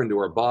of air into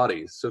our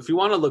bodies. So if you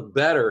want to look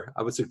better,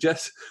 I would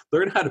suggest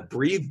learn how to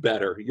breathe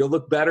better. You'll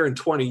look better in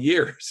 20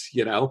 years,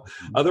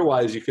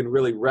 Otherwise, you can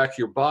really wreck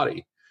your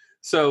body.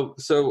 So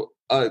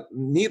a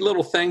neat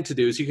little thing to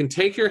do is you can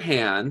take your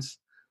hands,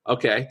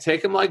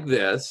 take them like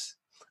this,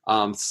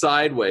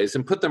 sideways,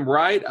 and put them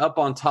right up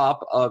on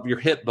top of your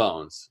hip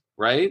bones,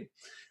 right?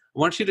 I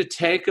want you to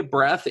take a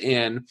breath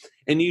in,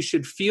 and you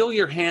should feel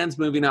your hands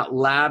moving out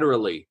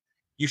laterally.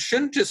 You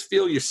shouldn't just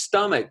feel your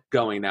stomach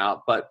going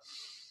out, but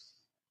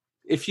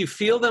if you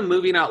feel them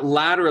moving out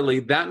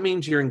laterally, that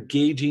means you're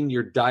engaging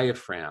your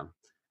diaphragm.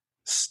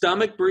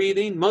 Stomach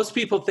breathing, most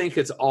people think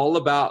it's all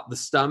about the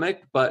stomach,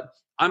 but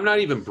I'm not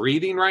even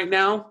breathing right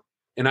now,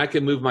 and I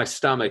can move my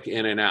stomach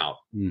in and out.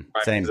 Right?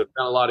 Same. Because I've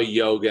done a lot of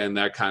yoga and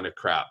that kind of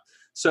crap.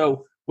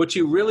 So what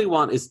you really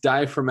want is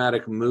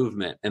diaphragmatic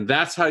movement, and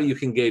that's how you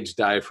can gauge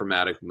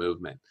diaphragmatic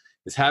movement,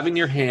 is having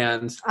your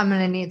hands. I'm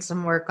going to need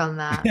some work on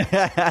that.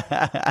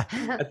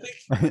 I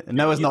think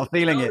Noah's not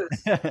feeling it.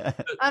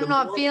 I'm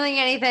not feeling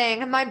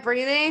anything. Am I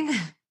breathing?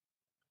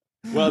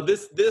 Well,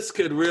 this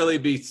could really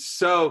be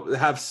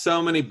have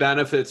so many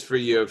benefits for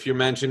you if you're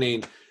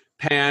mentioning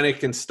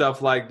panic and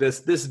stuff like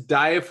this. This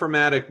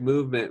diaphragmatic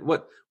movement,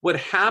 what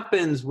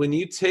happens when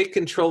you take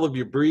control of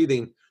your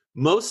breathing,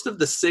 most of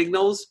the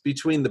signals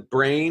between the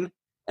brain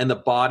and the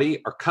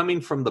body are coming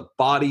from the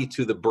body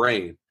to the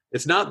brain.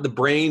 It's not the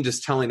brain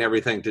just telling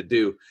everything to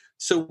do.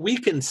 So we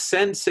can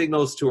send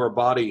signals to our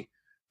body,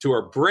 to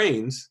our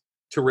brains,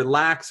 to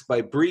relax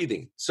by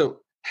breathing.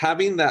 So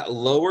having that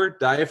lower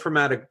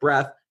diaphragmatic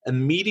breath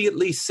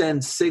immediately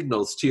sends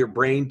signals to your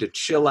brain to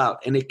chill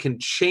out, and it can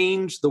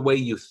change the way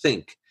you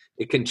think.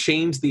 It can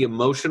change the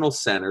emotional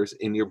centers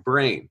in your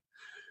brain.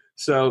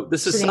 So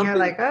this is something. You're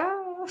like,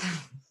 oh.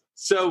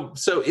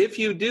 So if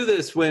you do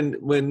this when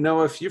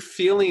Noah, if you're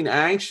feeling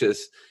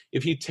anxious,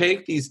 if you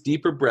take these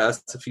deeper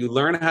breaths, if you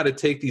learn how to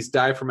take these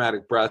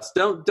diaphragmatic breaths,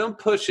 don't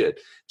push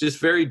it. Just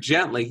very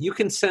gently, you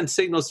can send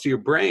signals to your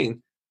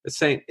brain that's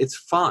saying, it's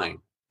fine.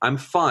 I'm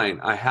fine.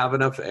 I have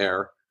enough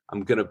air.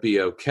 I'm going to be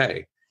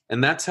okay.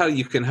 And that's how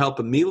you can help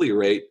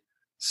ameliorate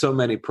so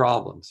many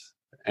problems,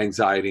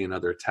 anxiety and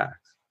other attacks.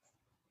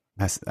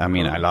 I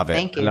love it.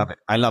 Thank you. I love it.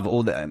 I love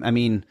all the, I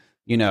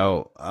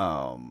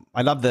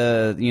love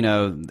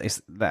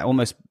that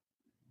almost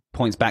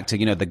points back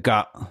to, the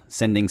gut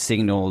sending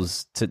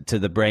signals to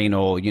the brain,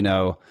 or,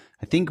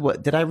 I think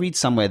did I read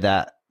somewhere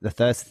that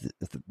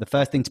the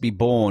first thing to be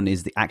born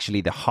is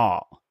actually the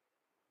heart,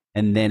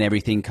 and then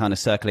everything kind of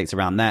circulates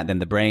around that, then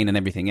the brain and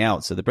everything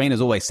else. So the brain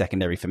is always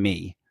secondary for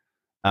me,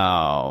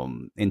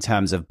 in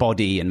terms of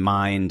body and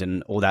mind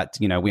and all that.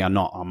 We are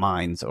not our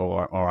minds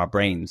or our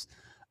brains.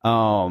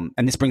 And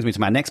this brings me to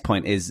my next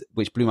point,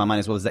 which blew my mind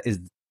as well, is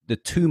the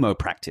Tummo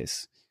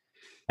practice.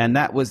 And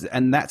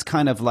that's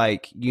kind of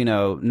like,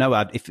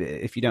 Noah,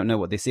 if you don't know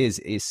what this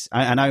is,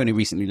 and I only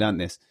recently learned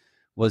this,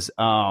 was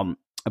a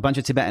bunch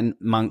of Tibetan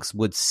monks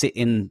would sit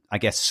in, I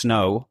guess,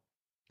 snow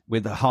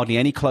with hardly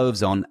any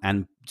clothes on,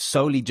 and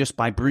solely just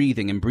by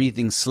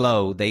breathing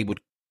slow, they would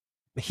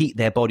heat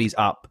their bodies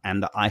up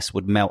and the ice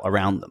would melt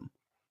around them.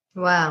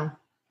 Wow.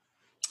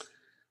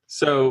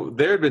 So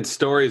there had been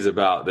stories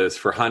about this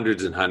for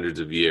hundreds and hundreds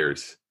of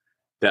years,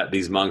 that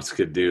these monks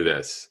could do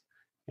this.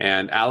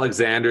 And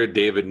Alexandre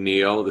David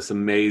Neil, this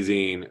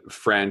amazing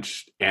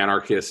French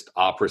anarchist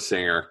opera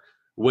singer,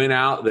 went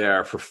out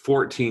there for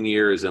 14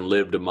 years and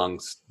lived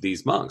amongst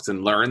these monks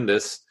and learned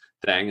this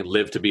thing and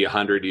lived to be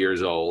 100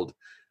 years old.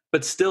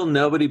 But still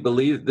nobody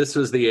believed. This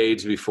was the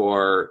age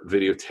before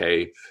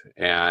videotape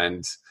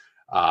and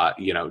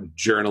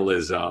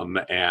journalism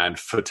and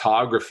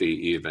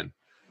photography even.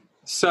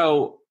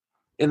 So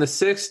in the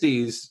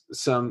 60s,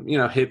 some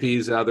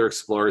hippies and other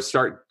explorers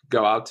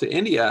go out to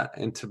India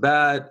and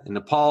Tibet and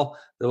Nepal.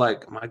 They're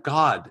like, oh my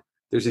God,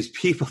 there's these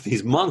people,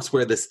 these monks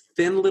wear this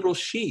thin little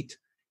sheet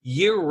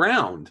year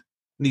round.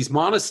 And these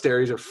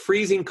monasteries are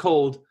freezing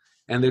cold,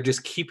 and they're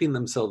just keeping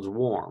themselves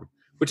warm,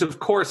 which of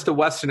course to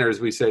Westerners,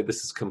 we say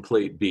this is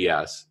complete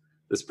BS.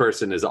 This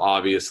person is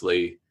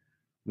obviously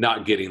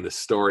not getting the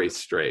story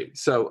straight.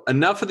 So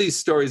enough of these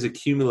stories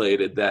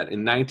accumulated that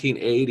in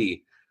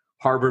 1980,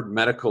 Harvard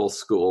Medical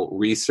School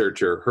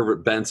researcher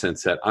Herbert Benson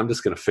said, I'm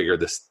just going to figure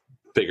this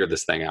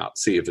thing out,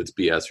 see if it's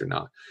BS or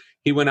not.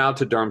 He went out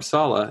to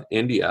Dharamsala,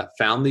 India,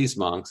 found these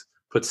monks,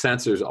 put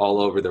sensors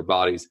all over their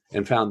bodies,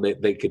 and found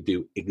that they could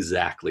do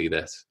exactly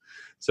this.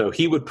 So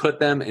he would put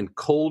them in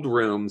cold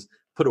rooms,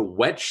 put a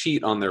wet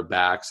sheet on their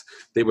backs.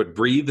 They would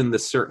breathe in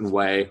this certain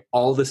way.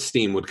 All the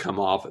steam would come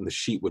off and the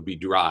sheet would be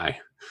dry.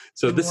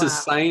 So this is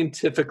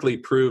scientifically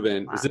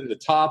proven. It's in the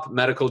top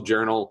medical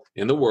journal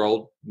in the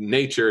world,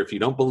 Nature. If you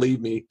don't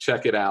believe me,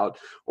 check it out.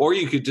 Or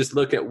you could just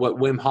look at what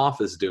Wim Hof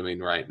is doing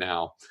right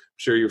now. I'm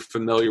sure you're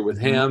familiar with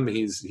him.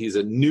 He's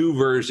a new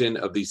version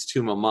of these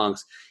Tummo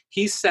monks.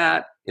 He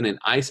sat in an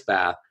ice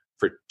bath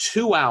for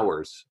 2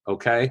 hours,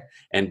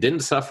 and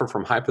didn't suffer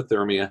from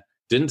hypothermia,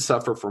 didn't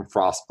suffer from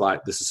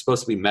frostbite. This is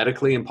supposed to be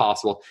medically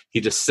impossible. He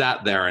just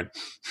sat there and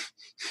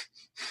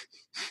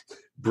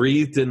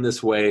breathed in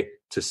this way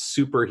to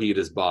superheat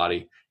his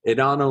body. It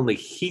not only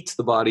heats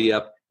the body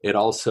up, it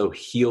also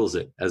heals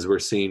it, as we're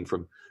seeing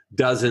from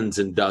dozens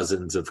and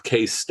dozens of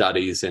case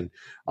studies and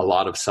a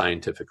lot of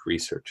scientific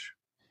research.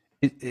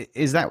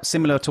 Is that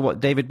similar to what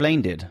David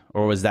Blaine did,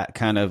 or was that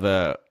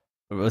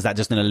was that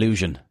just an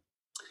illusion?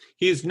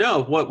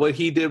 What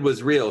he did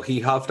was real. He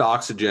huffed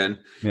oxygen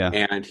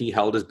and he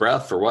held his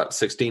breath for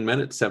 16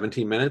 minutes,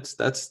 17 minutes.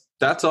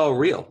 That's all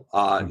real.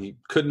 He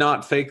could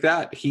not fake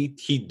that.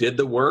 He did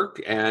the work,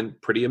 and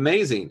pretty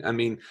amazing. I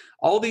mean,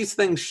 all these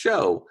things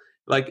show,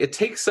 like, it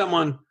takes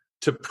someone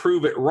to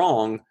prove it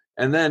wrong,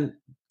 and then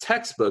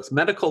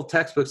medical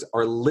textbooks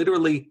are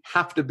literally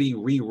have to be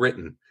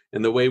rewritten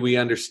in the way we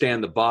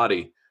understand the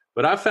body.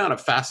 But I found it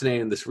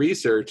fascinating in this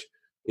research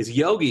is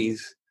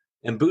yogis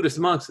and Buddhist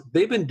monks,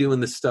 they've been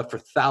doing this stuff for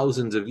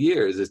thousands of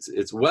years.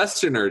 It's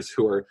Westerners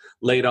who are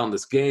late on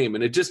this game.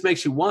 And it just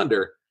makes you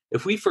wonder,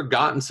 if we've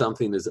forgotten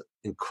something as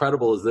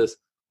incredible as this,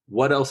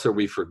 what else are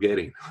we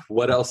forgetting?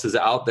 What else is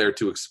out there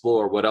to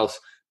explore? What else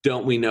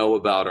don't we know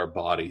about our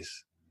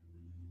bodies?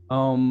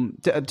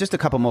 Just a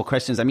couple more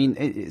questions. I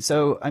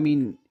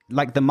mean,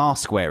 like the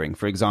mask wearing,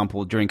 for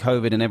example, during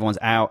COVID and everyone's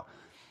out,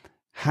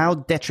 how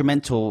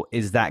detrimental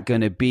is that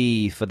going to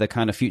be for the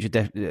kind of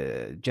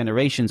future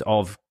generations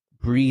of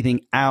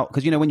breathing out?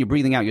 Because, when you're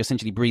breathing out, you're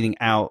essentially breathing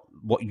out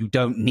what you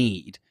don't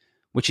need,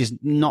 which is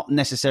not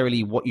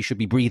necessarily what you should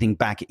be breathing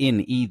back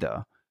in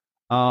either.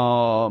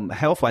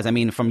 Health-wise, I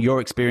mean, from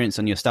your experience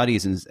and your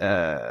studies, and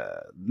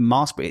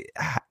mask,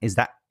 is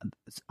that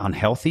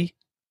unhealthy?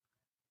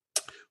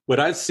 What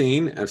I've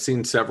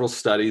seen several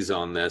studies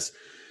on this,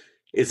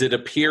 is it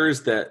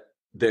appears that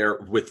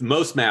with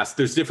most masks,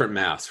 there's different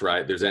masks,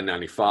 right? There's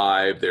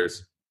N95,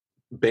 there's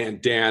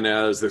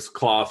bandanas, there's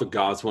cloth,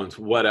 gauze ones,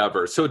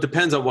 whatever. So it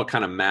depends on what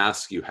kind of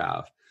mask you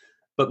have.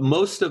 But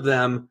most of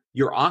them,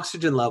 your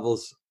oxygen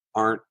levels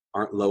aren't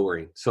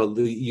lowering. So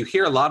you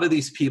hear a lot of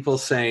these people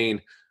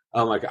saying,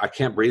 "Oh my God, I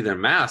can't breathe in a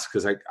mask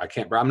because I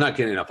can't. I'm not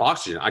getting enough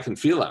oxygen. I can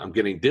feel it. I'm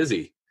getting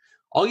dizzy."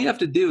 All you have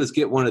to do is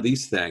get one of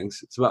these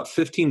things. It's about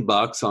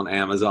 $15 on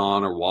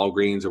Amazon or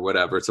Walgreens or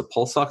whatever. It's a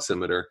pulse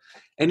oximeter.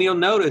 And you'll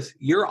notice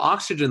your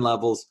oxygen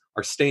levels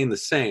are staying the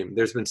same.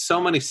 There's been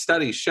so many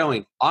studies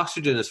showing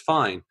oxygen is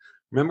fine.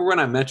 Remember when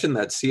I mentioned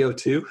that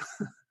CO2?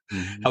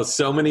 Mm-hmm. How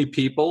so many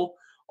people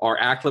are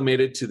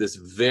acclimated to this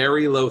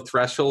very low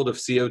threshold of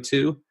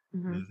CO2?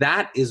 Mm-hmm.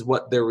 That is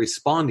what they're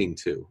responding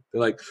to.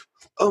 They're like,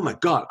 "Oh my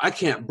God, I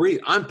can't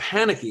breathe. I'm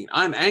panicking.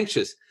 I'm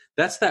anxious."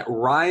 That's that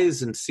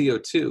rise in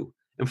CO2.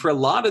 And for a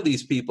lot of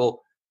these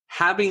people,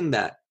 having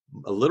that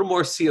a little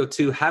more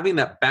CO2, having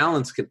that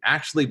balance can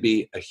actually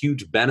be a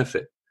huge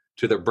benefit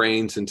to their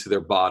brains and to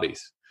their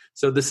bodies.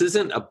 So this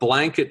isn't a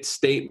blanket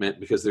statement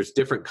because there's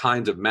different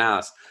kinds of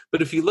masks.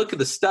 But if you look at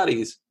the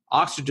studies,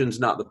 oxygen's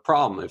not the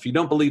problem. If you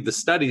don't believe the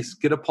studies,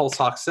 get a pulse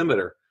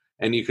oximeter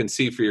and you can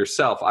see for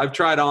yourself. I've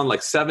tried on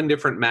like 7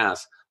 different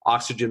masks.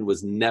 Oxygen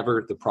was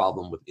never the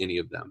problem with any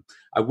of them.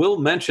 I will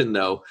mention,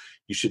 though,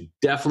 you should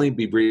definitely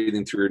be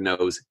breathing through your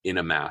nose in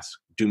a mask.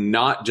 Do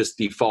not just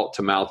default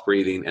to mouth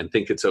breathing and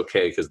think it's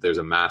okay because there's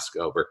a mask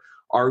over.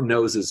 Our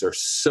noses are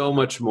so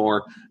much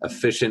more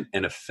efficient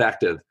and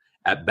effective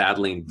at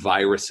battling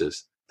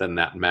viruses than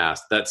that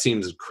mask. That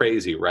seems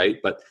crazy, right?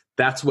 But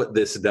that's what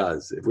this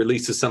does. It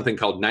releases something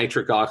called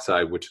nitric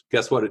oxide, which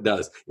guess what it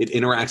does? It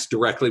interacts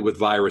directly with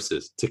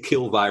viruses to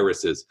kill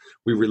viruses.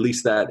 We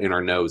release that in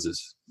our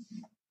noses.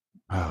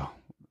 Oh,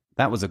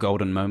 that was a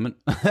golden moment.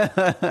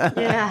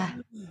 Yeah.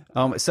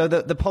 So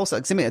the pulse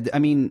oximeter, I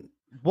mean,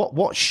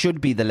 what should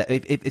be the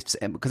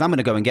because I'm going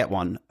to go and get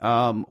one.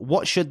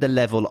 What should the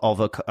level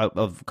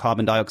of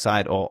carbon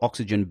dioxide or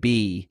oxygen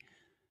be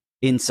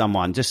in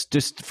someone,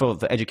 just for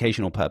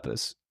educational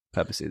purposes?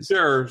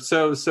 Sure.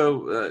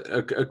 So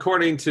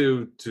according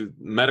to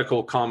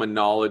medical common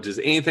knowledge, is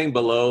anything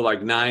below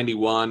like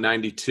 91,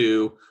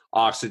 92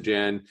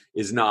 oxygen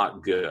is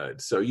not good.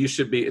 So you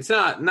should be. It's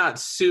not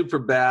super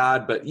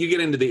bad, but you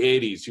get into the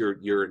 80s,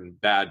 you're in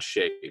bad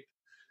shape.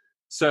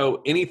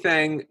 So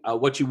anything,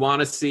 what you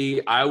want to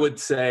see, I would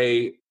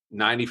say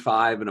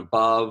 95 and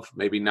above,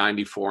 maybe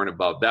 94 and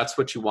above. That's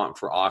what you want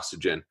for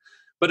oxygen.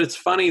 But it's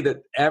funny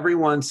that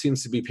everyone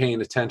seems to be paying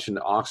attention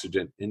to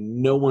oxygen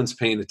and no one's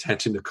paying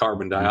attention to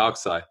carbon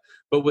dioxide.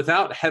 But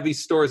without heavy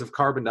stores of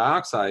carbon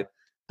dioxide,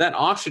 that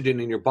oxygen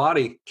in your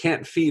body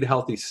can't feed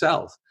healthy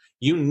cells.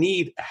 You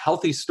need a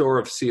healthy store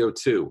of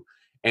CO2.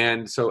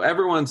 And so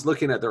everyone's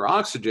looking at their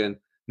oxygen,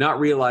 not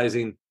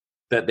realizing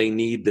that they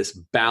need this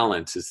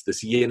balance. It's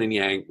this yin and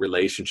yang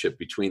relationship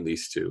between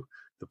these two.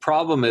 The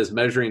problem is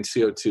measuring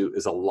CO2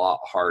 is a lot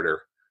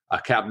harder. A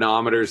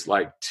capnometer is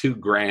like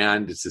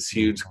 $2,000. It's this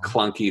huge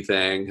clunky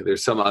thing.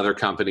 There's some other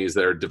companies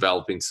that are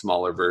developing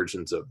smaller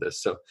versions of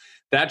this. So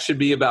that should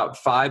be about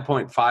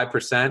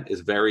 5.5%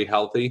 is very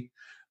healthy.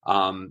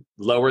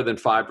 Lower than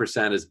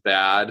 5% is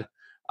bad.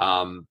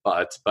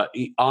 But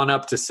on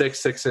up to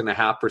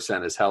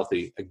 6.5% is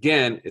healthy.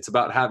 Again, it's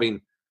about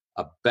having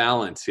a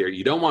balance here.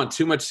 You don't want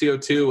too much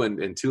CO2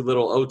 and too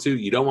little O2.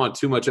 You don't want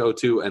too much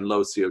O2 and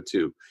low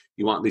CO2.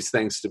 You want these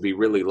things to be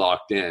really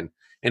locked in.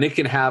 And it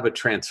can have a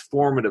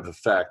transformative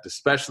effect,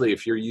 especially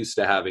if you're used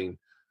to having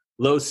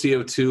low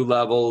CO2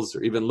 levels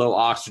or even low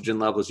oxygen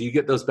levels. You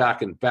get those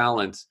back in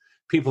balance.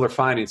 People are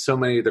finding so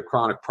many of their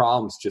chronic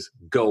problems just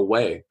go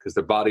away because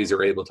their bodies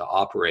are able to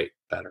operate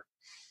better.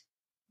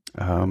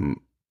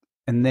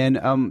 And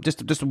then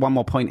just one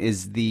more point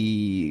is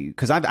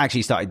because I've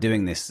actually started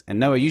doing this, and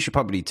Noah, you should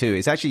probably too.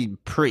 It's actually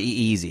pretty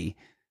easy.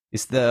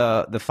 It's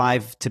the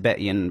 5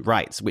 Tibetan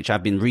rites, which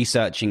I've been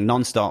researching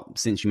nonstop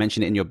since you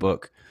mentioned it in your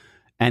book.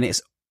 And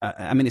it's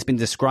been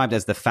described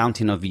as the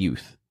fountain of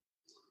youth,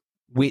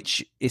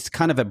 which is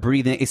kind of a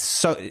breathing.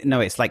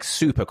 It's like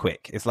super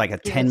quick. It's like a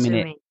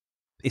 10-minute.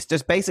 It's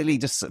just basically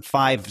just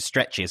 5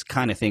 stretches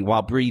kind of thing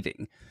while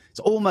breathing. It's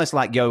almost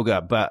like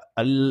yoga, but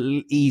a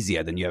little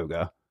easier than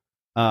yoga,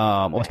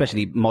 or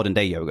especially modern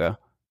day yoga.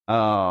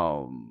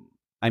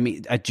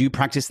 Do you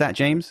practice that,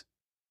 James?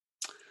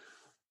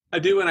 I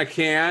do when I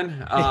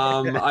can.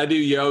 I do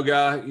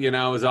yoga,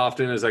 as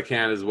often as I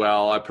can as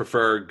well. I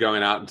prefer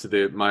going out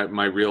into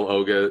my real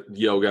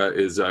yoga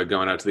is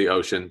going out to the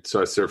ocean.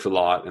 So I surf a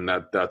lot, and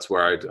that's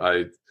where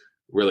I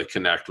really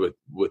connect with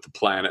the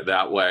planet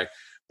that way.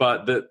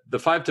 But the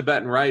 5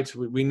 Tibetan rites,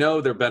 we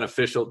know they're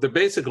beneficial. They're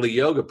basically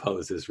yoga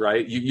poses,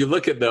 right? You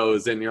look at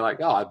those and you're like,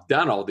 oh, I've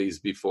done all these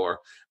before.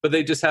 But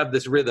they just have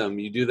this rhythm.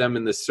 You do them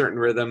in this certain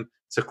rhythm.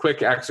 It's a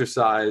quick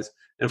exercise.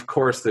 And of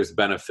course, there's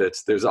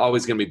benefits. There's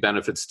always going to be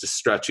benefits to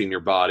stretching your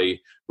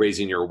body,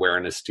 raising your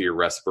awareness to your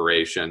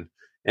respiration.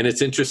 And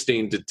it's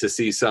interesting to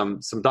see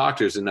some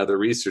doctors and other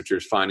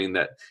researchers finding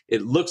that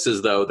it looks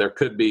as though there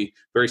could be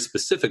very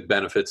specific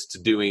benefits to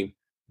doing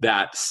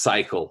that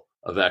cycle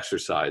of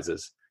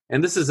exercises.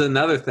 And this is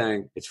another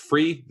thing. It's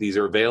free. These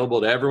are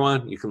available to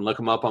everyone. You can look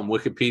them up on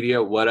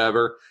Wikipedia,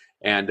 whatever,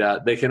 and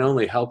they can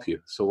only help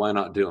you. So why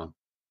not do them?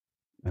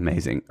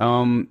 Amazing.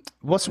 Do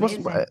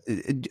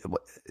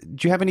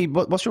you have any?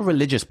 What's your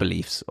religious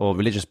beliefs or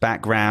religious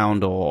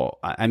background? Or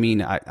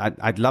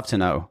I'd love to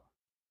know.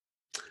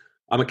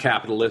 I'm a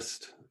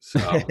capitalist. So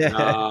no,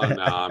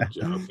 I'm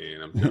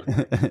joking.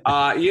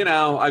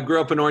 I grew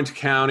up in Orange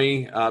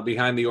County,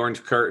 behind the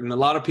Orange Curtain. A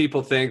lot of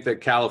people think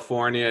that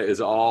California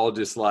is all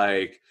just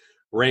like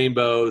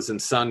rainbows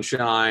and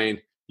sunshine.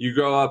 You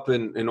grow up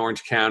in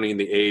Orange County in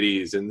the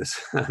 80s, and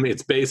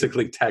it's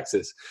basically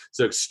Texas.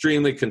 So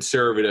extremely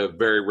conservative,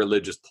 very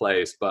religious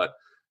place. But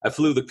I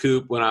flew the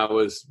coop when I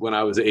was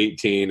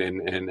 18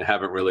 and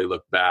haven't really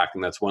looked back.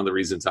 And that's one of the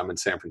reasons I'm in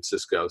San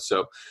Francisco.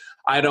 So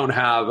I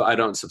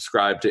don't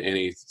subscribe to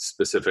any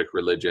specific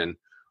religion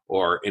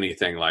or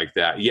anything like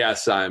that.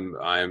 Yes,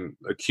 I'm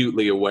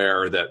acutely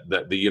aware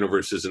that the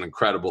universe is an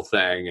incredible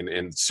thing.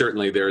 And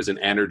certainly there is an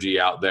energy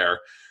out there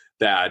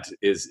that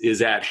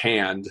is at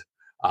hand.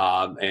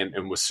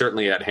 And was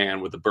certainly at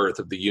hand with the birth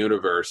of the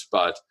universe.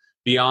 But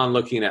beyond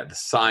looking at the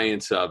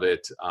science of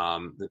it,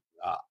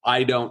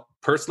 I don't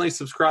personally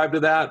subscribe to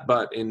that,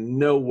 but in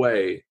no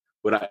way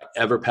would I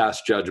ever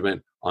pass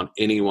judgment on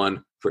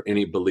anyone for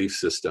any belief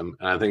system.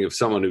 And I think if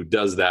someone who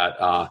does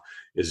that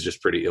is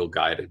just pretty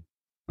ill-guided.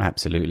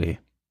 Absolutely.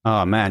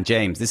 Oh, man,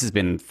 James, this has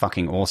been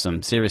fucking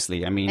awesome.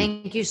 Seriously.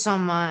 Thank you so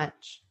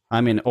much.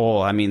 I'm in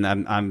awe.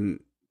 I'm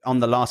on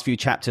the last few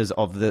chapters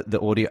of the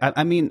audio.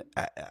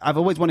 I've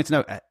always wanted to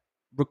know,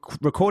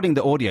 recording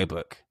the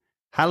audiobook,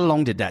 how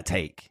long did that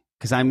take?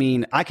 Because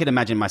I could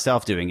imagine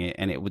myself doing it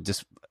and it would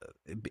just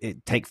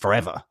take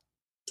forever.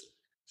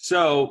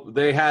 So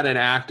they had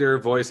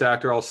an voice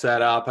actor all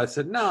set up. I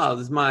said, no,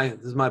 this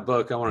is my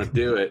book. I want to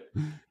do it.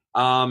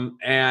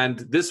 And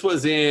this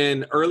was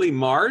in early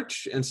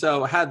March. And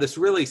so I had this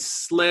really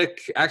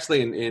slick,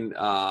 actually in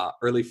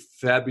early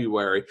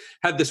February,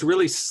 had this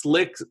really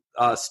slick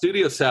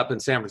studio set up in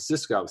San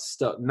Francisco.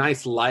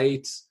 Nice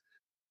lights,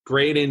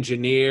 great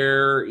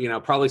engineer,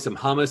 probably some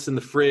hummus in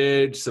the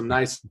fridge, some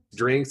nice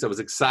drinks. I was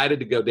excited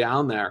to go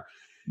down there.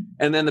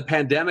 And then the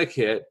pandemic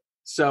hit.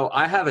 So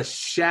I have a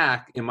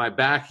shack in my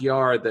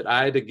backyard that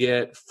I had to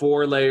get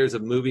 4 layers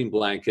of moving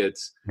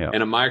blankets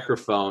and a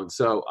microphone.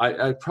 So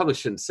I probably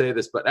shouldn't say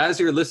this, but as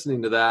you're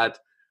listening to that,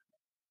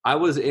 I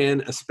was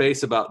in a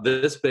space about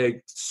this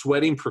big,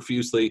 sweating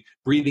profusely,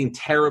 breathing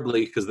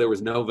terribly because there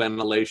was no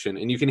ventilation.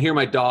 And you can hear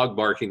my dog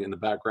barking in the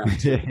background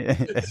too.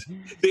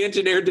 The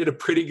engineer did a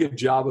pretty good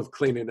job of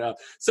cleaning it up.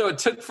 So it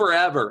took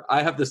forever.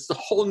 I have this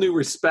whole new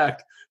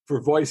respect for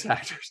voice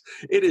actors.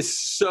 It is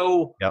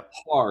so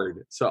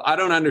hard. So I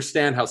don't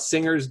understand how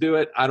singers do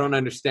it. I don't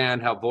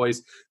understand how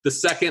the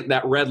second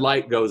that red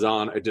light goes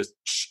on, I just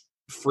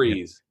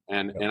freeze.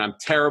 And I'm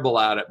terrible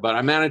at it, but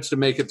I managed to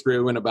make it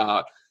through in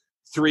about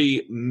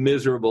 3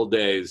 miserable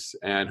days.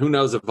 And who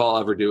knows if I'll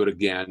ever do it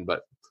again,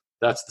 but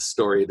that's the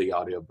story of the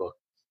audiobook.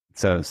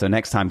 So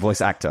next time,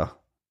 voice actor.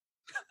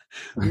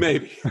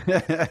 Maybe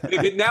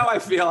now I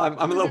feel I'm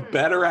a little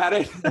better at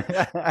it.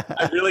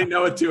 I really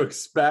know what to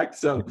expect.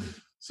 So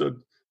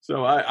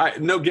I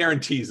no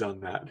guarantees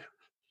on that.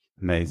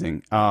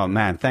 Amazing. Oh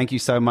man, thank you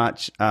so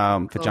much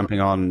for jumping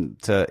on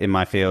to In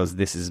My Fields.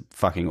 This is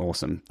fucking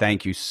awesome.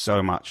 Thank you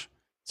so much.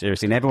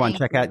 Seriously. And everyone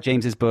check out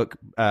James's book,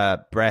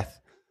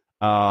 Breath.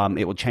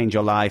 It will change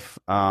your life.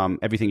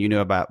 Everything you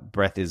know about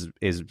breath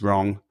is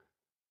wrong.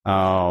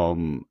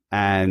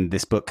 And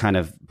this book kind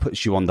of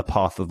puts you on the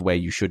path of where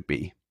you should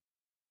be.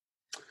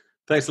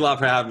 Thanks a lot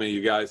for having me,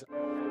 you guys.